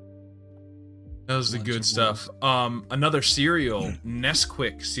 That was the good Lunchables. stuff. Another cereal,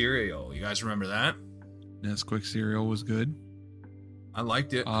 Nesquik cereal. You guys remember that? Nesquik cereal was good. I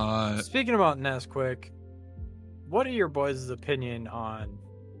liked it. Speaking about Nesquik, what are your boys' opinion on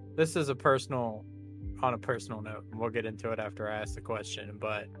this? Is on a personal note, and we'll get into it after I ask the question.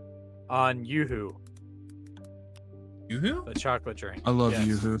 But on Yoo-Hoo, Yoo-Hoo? the chocolate drink. I love Yes.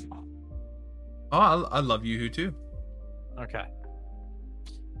 Yoo-Hoo. Oh, I love Yoo-Hoo too. Okay.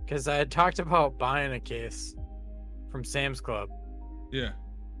 Because I had talked about buying a case from Sam's Club, Yeah.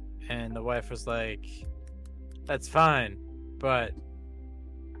 and the wife was like, "That's fine, but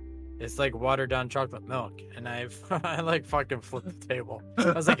it's like watered down chocolate milk." And I like fucking flipped the table.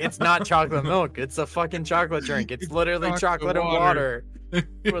 I was like, "It's not chocolate milk. It's a fucking chocolate drink. It's literally chocolate chocolate and water." water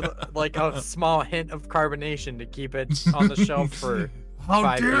with like a small hint of carbonation to keep it on the shelf for." How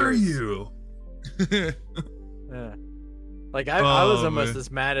 5 dare years. you? Yeah. Like I was Oh, almost man.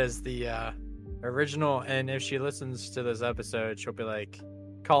 as mad as the original, and if she listens to this episode, she'll be like,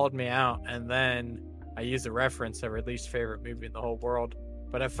 called me out, and then I used a reference of her least favorite movie in the whole world.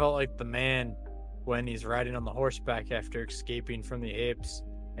 But I felt like the man when he's riding on the horseback after escaping from the apes,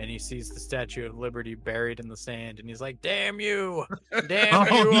 and he sees the Statue of Liberty buried in the sand, and he's like, "Damn you! Damn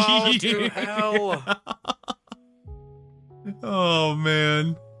you all to hell!" Oh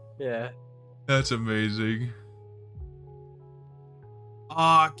man, Yeah. that's amazing.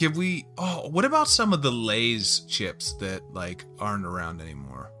 Can we? Oh, what about some of the Lay's chips that like aren't around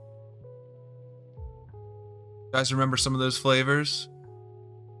anymore? You guys remember some of those flavors?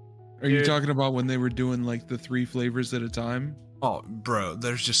 Are you Dude. talking about when they were doing like the 3 flavors at a time? Oh, bro,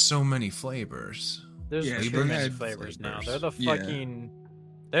 there's just so many flavors. There's Yeah, too they many had flavors now. flavors. They're the Yeah. fucking.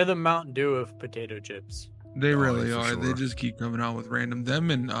 They're the Mountain Dew of potato chips. They Oh, really for are. They sure. just keep coming out with random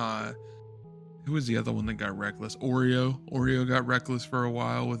them and who was the other one that got reckless? Oreo got reckless for a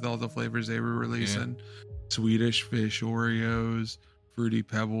while with all the flavors they were releasing. Swedish Fish Oreos, Fruity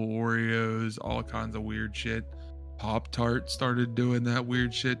Pebble Oreos, all kinds of weird shit. Pop Tart started doing that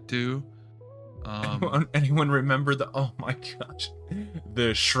weird shit too. Anyone remember the? Oh my gosh,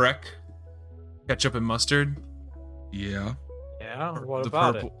 the Shrek ketchup and mustard. Yeah. Yeah. What the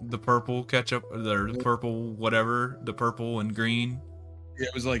about purple, the purple ketchup, or the purple whatever, the purple and green. Yeah,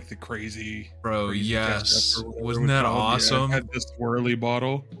 it was like the crazy. Bro, crazy yes. ketchup or whatever Wasn't it was that called. Yeah, it awesome? had the swirly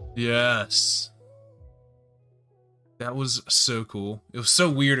bottle. Yes. That was so cool. It was so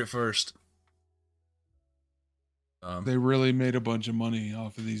weird at first. They really made a bunch of money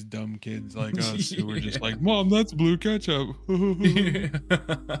off of these dumb kids like us who were just Yeah. like, "Mom, that's blue ketchup."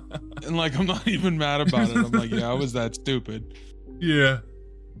 And like, I'm not even mad about it. I'm like, yeah, I was that stupid. Yeah.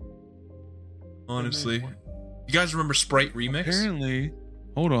 Honestly. You guys remember Sprite Remix? Apparently,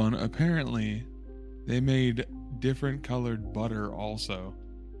 hold on. Apparently, they made different colored butter also.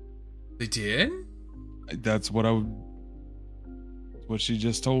 They did? That's what what she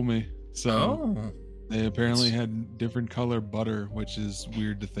just told me. So Oh. they apparently had different color butter, which is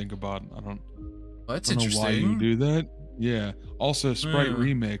weird to think about. I don't That's know why you interesting. do that. Yeah. Also, Sprite Hmm.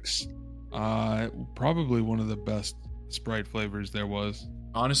 Remix, probably one of the best Sprite flavors there was.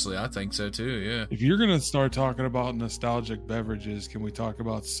 Honestly, I think so too, yeah. If you're gonna start talking about nostalgic beverages, can we talk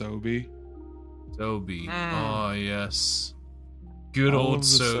about Sobe? Sobe. Mm. Oh, yes. Good All old of the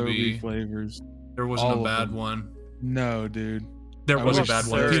Sobe. flavors. There wasn't all a of bad them. one. No, dude. There I was a wish bad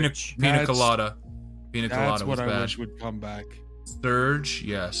one. Pina Surge. Pina Colada. Pina That's Colada what was I bad. wish would come back. Surge,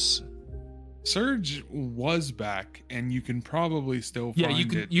 yes. Surge was back, and you can probably still Yeah, find you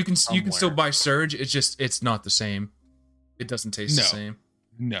can it you can still somewhere. buy Surge. It's not the same. It doesn't taste the No. same.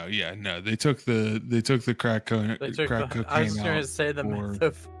 No, yeah, no. They took the crack They took crack the, I was cocaine going out. to say the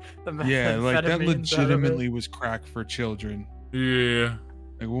for- the Yeah, like that methamphetamines out of it. legitimately was crack for children. Yeah.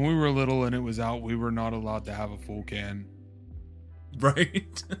 Like when we were little and it was out, we were not allowed to have a full can.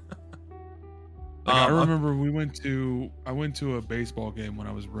 Right. Like I remember I went to a baseball game when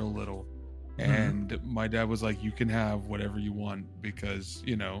I was real little, and my dad was like, "You can have whatever you want because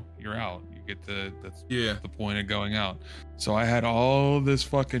you're out. You get that's Yeah. the point of going out." So I had all this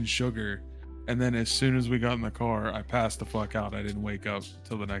fucking sugar, and then as soon as we got in the car, I passed the fuck out. I didn't wake up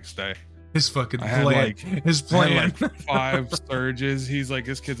till the next day. His fucking I had, plan. like- His I plan. had like 5 surges. He's like,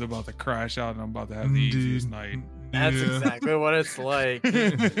 "This kid's about to crash out, and I'm about to have the easiest night." That's Yeah. exactly what it's like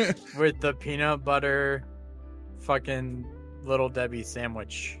yeah, with the peanut butter fucking Little Debbie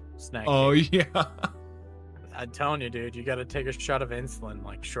sandwich snack. Oh cake. yeah. I'm telling you, dude, you got to take a shot of insulin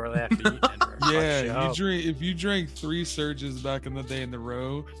like shortly after eating it. or it fucks you up. if you drank 3 surges back in the day in the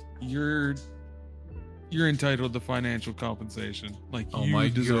row, you're entitled to financial compensation. Like Oh you my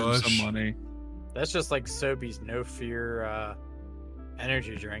deserve gosh. some money. That's just like Sobe's No Fear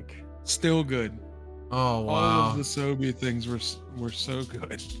energy drink. Still good. Oh All wow. of the Sobe things were so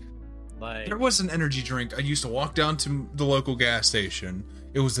good. Like There was an energy drink. I used to walk down to the local gas station.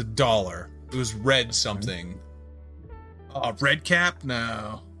 It was $1. It was red something. Red Cap?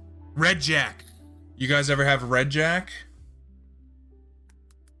 No. Red Jack. You guys ever have Red Jack?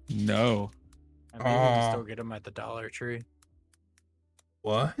 No. I mean, you can Aw. still get them at the Dollar Tree.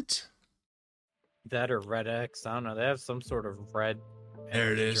 What? That or Red X. I don't know. They have some sort of red.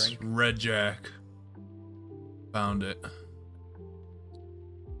 There it energy is. drink. Red Jack. Found it.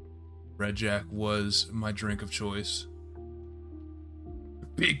 Red Jack was my drink of choice.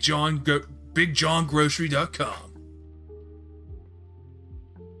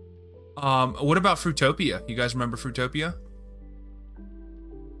 BigJohnGrocery.com. What about Fruitopia? You guys remember Fruitopia?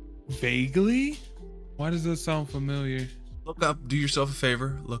 Vaguely? Why does that sound familiar? Look up, do yourself a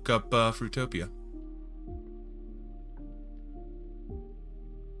favor, look up Fruitopia.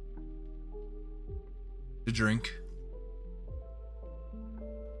 To drink.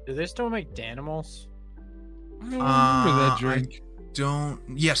 Do they still make Danimals? I don't remember that I- drink. don't.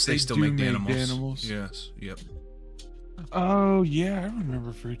 Yes, they still do make make Danimals. Danimals. Yes. Yep. Oh yeah, I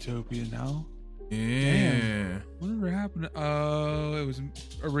remember Fruitopia now. Yeah. Whatever happened? Oh, it was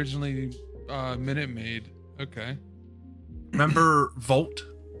originally Minute Maid. Okay. Remember Volt?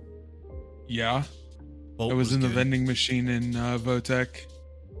 Yeah, Volt I was in the good. vending machine in Votech.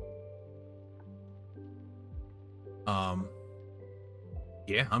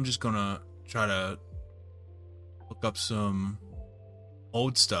 Yeah, I'm just gonna try to look up some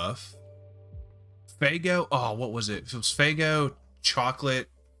old stuff. Faygo. Oh, what was it? It was Faygo chocolate.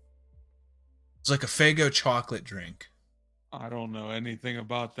 It's like a Faygo chocolate drink. I don't know anything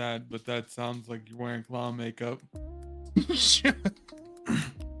about that, but that sounds like you're wearing clown makeup.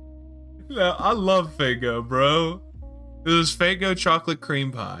 No, I love Faygo, bro. It was Faygo chocolate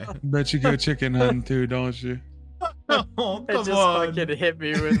cream pie. Bet you go chicken hunting too, don't you? Oh, It come just on. fucking hit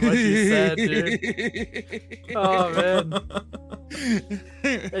me with what you said, dude. Oh man.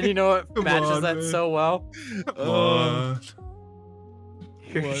 And you know what Come matches on, that man. so well? Come on.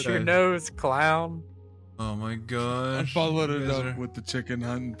 What? Your nose, clown. Oh my I gosh. followed You it guys up are- with the chicken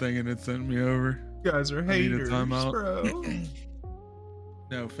hunting thing and it sent me over. You guys are I need a haters, timeout. bro.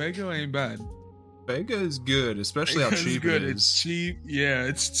 No, Faygo ain't bad. Faygo is good, especially how Faygo's cheap good. it It's is. cheap. Yeah,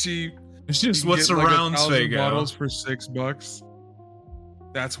 it's cheap. It's You just can what get, surrounds 1,000 Faygo. bottles for $6.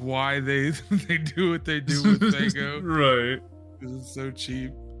 That's why they do what they do with Faygo. Right. Because it's so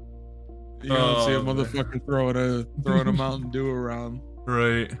cheap. You don't see a Oh, man. motherfucker throwing a Mountain Dew around.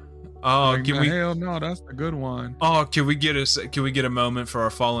 Right. Oh, Like, can no, we? hell no, that's the good one. Oh, can we get a moment for our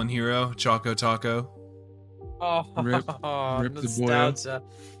fallen hero, Choco Taco? Oh, Rip the boy. nostalgia.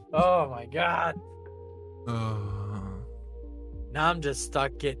 Oh my god. Oh. Now I'm just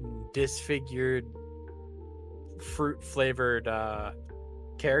stuck getting disfigured fruit flavored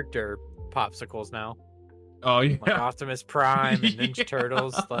character popsicles now. Oh yeah. Like Optimus Prime and Ninja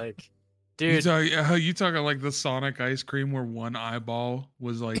Turtles. Like, dude, You talking like the Sonic ice cream where one eyeball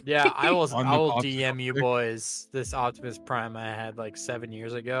was like yeah, I will on the DM you popsicle boys this Optimus Prime I had like 7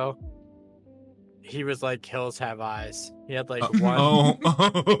 years ago. He was like Hills Have Eyes. He had like one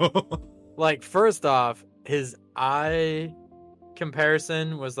Oh. like first off, his eye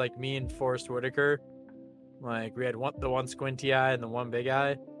comparison was like me and Forrest Whitaker. Like we had the one squinty eye and the one big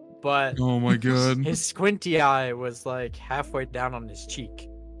eye, but oh my god. his squinty eye was like halfway down on his cheek.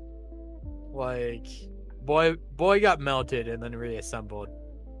 Like boy got melted and then reassembled.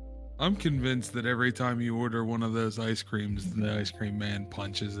 I'm convinced that every time you order one of those ice creams, the ice cream man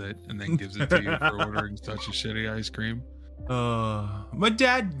punches it and then gives it to you for ordering such a shitty ice cream. My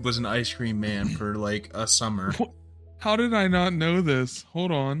dad was an ice cream man for like a summer. How did I not know this?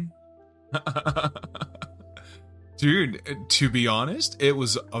 Hold on. Dude, to be honest, it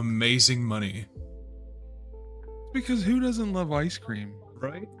was amazing money. Because who doesn't love ice cream?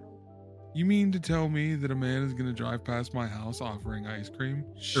 Right? You mean to tell me that a man is gonna drive past my house offering ice cream?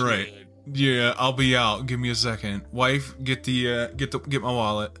 Right. Shit. Yeah, I'll be out. Give me a second. Wife, get my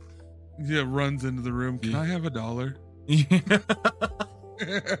wallet. Yeah, runs into the room. Can Yeah. I have $1?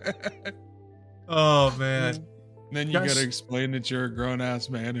 Oh man. Then you Guys- gotta explain that you're a grown ass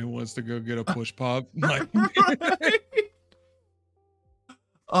man who wants to go get a push pop. Like,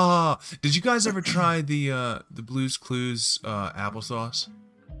 Did you guys ever try the Blue's Clues applesauce?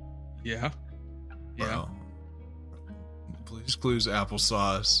 yeah. Yeah. Bro. Blue's Clues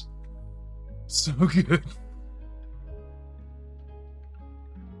applesauce. So good.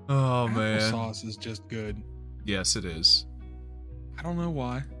 Oh man. Sauce is just good. Yes, it is. I don't know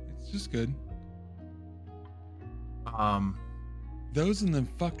why. It's just good. Those and the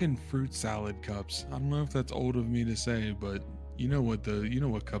fucking fruit salad cups. I don't know if that's old of me to say, but you know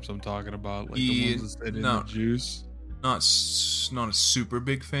what cups I'm talking about, like the Yeah, ones that sit in no. the juice. not a super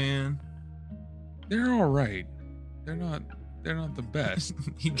big fan. They're all right. They're not the best.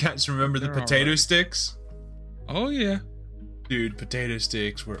 You guys remember the They're all potato right. sticks? Oh yeah. Dude, potato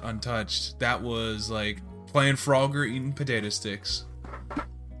sticks were untouched. That was like playing Frogger eating potato sticks.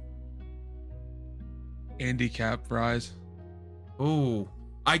 Andy Cap fries. Oh,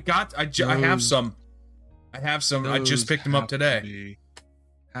 I have Those- some. I just Those picked them up have to today.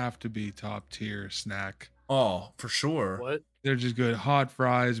 have to be top tier snack. Oh, for sure. What? They're just good. Hot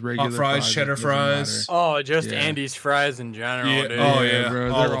fries, regular fries, it cheddar doesn't fries. matter. Oh, just Yeah. Andy's fries in general, Yeah, dude. oh, yeah.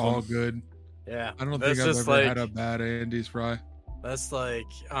 bro. all They're of all them. good. Yeah. I don't That's think I've just ever had like- a bad Andy's fry. That's like,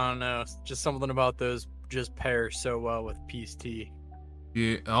 I don't know, just something about those just pair so well with peace tea.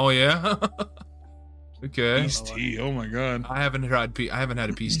 Yeah. Oh yeah. Okay. Peace tea. Oh my god. I haven't had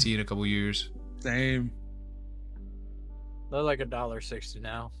a piece tea in a couple years. Same. They're like $1.60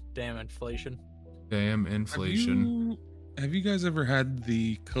 now. Damn inflation. Damn Have inflation. Have you guys ever had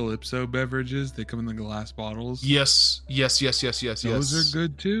the Calypso beverages? They come in the glass bottles. Yes. Those Those are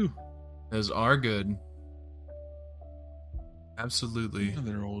good too. Those are good. Absolutely.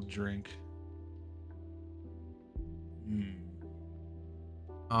 Another old drink.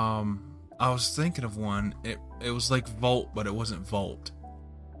 I was thinking of one. It was like Volt, but it wasn't Volt.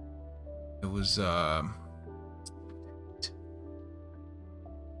 It was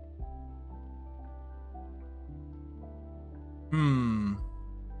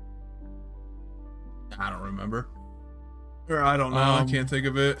I don't remember. Or I don't know. I can't think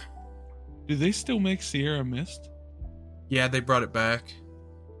of it. Do they still make Sierra Mist? Yeah, they brought it back.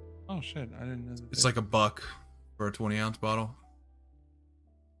 Oh shit, I didn't know that. It's like $1 for a 20-ounce bottle.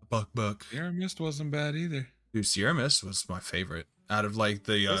 Buck. Sierra Mist wasn't bad either. Dude, Sierra Mist was my favorite out of like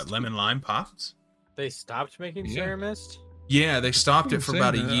the lemon lime pops. They stopped making Yeah. Sierra Mist? Yeah, they stopped it for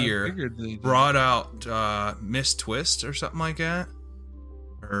about a year. I figured they did. Brought out Mist Twist or something like that,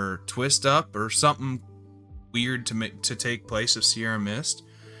 or Twist Up or something weird to take place of Sierra Mist,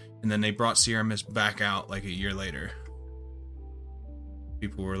 and then they brought Sierra Mist back out like a year later.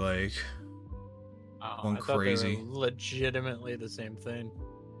 People were like, going I thought crazy. they were legitimately the same thing.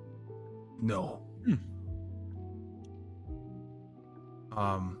 No.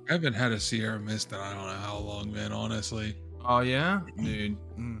 I haven't had a Sierra Mist in I don't know how long, man, honestly. Oh yeah, dude.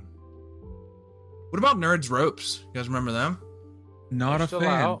 What about Nerds Ropes? You guys remember them? Not They're a still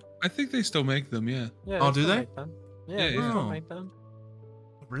fan. out. I think they still make them, yeah. Yeah, Oh, do still they? make them. Yeah, Yeah, they yeah. still Oh. make them.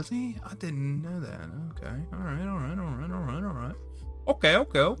 Really? I didn't know that. Okay. All right.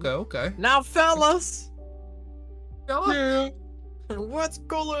 Okay. Now, fellas, Yeah, what's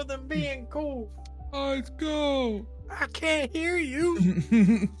cooler than being cool? let's go. I can't hear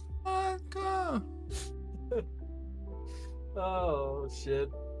you. Oh shit!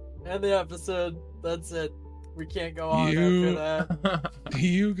 End the episode. That's it. We can't go on You- after that. Do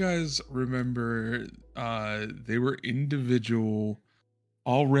you guys remember they were individual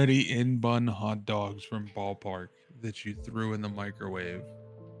already in bun hot dogs from Ballpark that you threw in the microwave?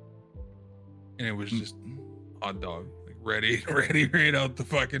 And it was just hot dog, like ready right out the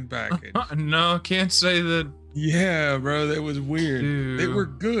fucking package. No, can't say that. Yeah, bro, that was weird. They Dude. were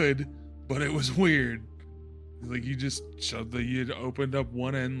good, but it was weird. Like you just shoved you'd opened up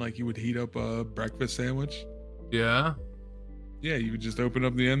one end like you would heat up a breakfast sandwich. Yeah. Yeah, you would just open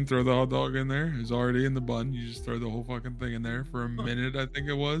up the end, throw the hot dog in there. It was already in the bun. You just throw the whole fucking thing in there for a minute, I think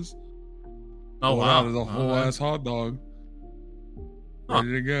it was. Oh Pull it wow. out of the whole Okay. ass hot dog. Huh.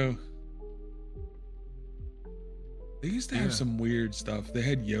 Ready to go. They used to have Yeah. some weird stuff. They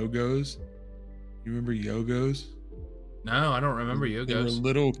had Yogos. You remember Yogos? No, I don't remember They were Yogos.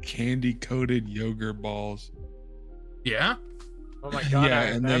 little candy coated yogurt balls. Yeah. Oh my god, Yeah, I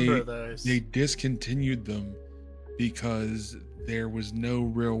and remember those. They discontinued them because there was no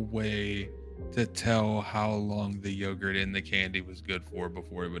real way to tell how long the yogurt in the candy was good for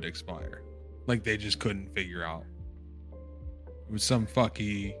before it would expire. Like they just couldn't figure out. It was some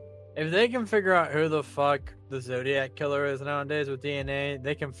fucky. If they can figure out who the fuck the Zodiac killer is nowadays with DNA,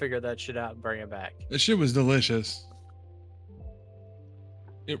 they can figure that shit out and bring it back. That shit was delicious.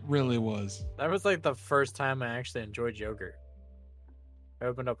 It really was. That was like the first time I actually enjoyed yogurt. It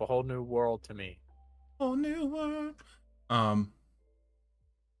opened up a whole new world to me. Oh, new one.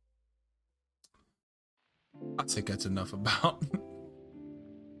 I think that's enough about.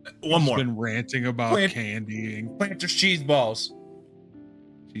 One Just more. been ranting about Plant- candy and Planters cheese balls.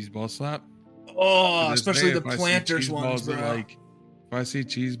 cheese ball slap. Oh, To this especially day, the if I see Planters cheese ones, balls bro. at, like, if I see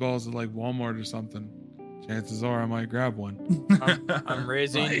cheese balls at like Walmart or something, chances are I might grab one. I'm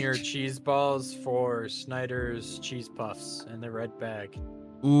raising Like- your cheese balls for Snyder's cheese puffs in the red bag.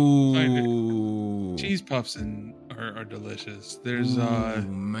 Ooh. Cheese puffs are delicious. There's Ooh,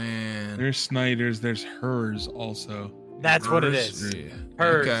 man. there's Snyder's, there's hers also. That's what it Hers? is. Yeah.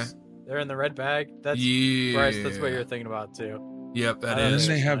 Hers. Okay. They're in the red bag. That's Yeah. Bryce. That's what you're thinking about too. Yep, that I And don't is.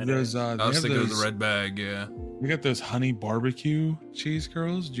 then they have Snyder's. those I they was have thinking of those, the red bag, yeah. they got those honey barbecue cheese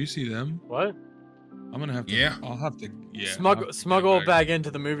curls. Do you see them? What? I'm gonna have to Yeah. I'll have to yeah. Smuggle a bag into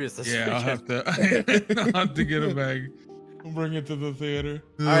the movies this Yeah, I'll weekend. have to I'll have to get a bag. We'll bring it to the theater.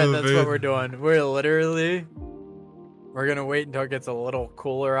 All right, that's what we're doing. We're gonna wait until it gets a little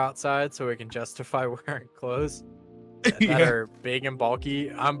cooler outside so we can justify wearing clothes that Yeah. are big and bulky.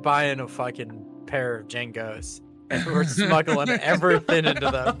 I'm buying a fucking pair of Jengos. And we're smuggling everything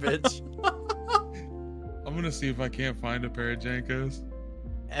into that bitch. I'm gonna see if I can't find a pair of Jankos.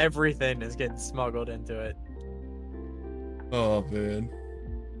 Everything is getting smuggled into it. Oh man.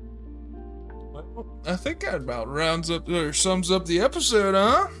 I think that about rounds up or sums up the episode,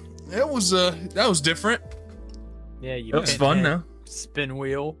 huh? That was different. Yeah, you. That was fun, pinhead no? Spin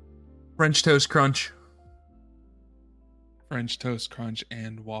wheel. French toast crunch. French toast crunch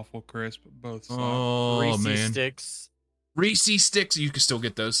and waffle crisp both suck. Oh Reese man, sticks. Reese sticks. You can still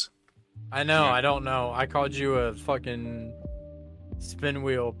get those. I know. Yeah. I don't know. I called you a fucking spin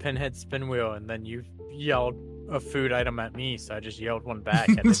wheel, pinhead spin wheel, and then you yelled a food item at me, so I just yelled one back.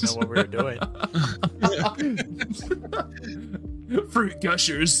 I didn't know what we were doing. Fruit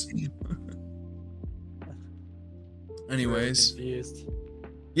gushers. Very Anyways, confused.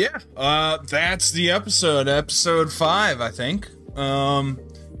 yeah, that's the episode 5, I think. Damn,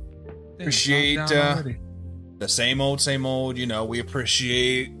 appreciate, calm down already. The same old, you know, we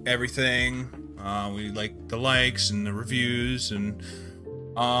appreciate everything. We like the likes and the reviews, and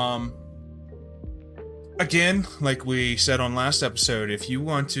again, like we said on last episode, if you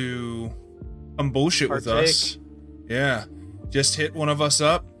want to come bullshit with us, yeah, just hit one of us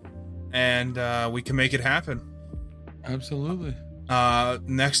up and we can make it happen. Absolutely.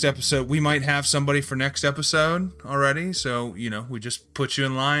 Next episode, we might have somebody for next episode already, so you know, we just put you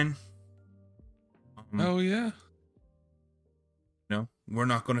in line. Oh yeah. You know, we're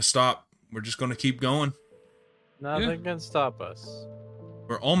not going to stop. We're just going to keep going. Nothing can stop us.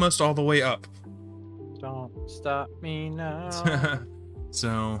 We're almost all the way up. Don't stop me now.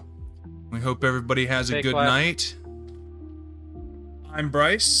 So, we hope everybody has a Take good left. night. I'm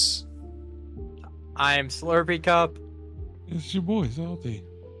Bryce. I'm Slurpee Cup. It's your boy, Salty.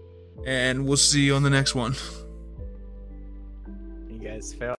 And we'll see you on the next one. You guys failed.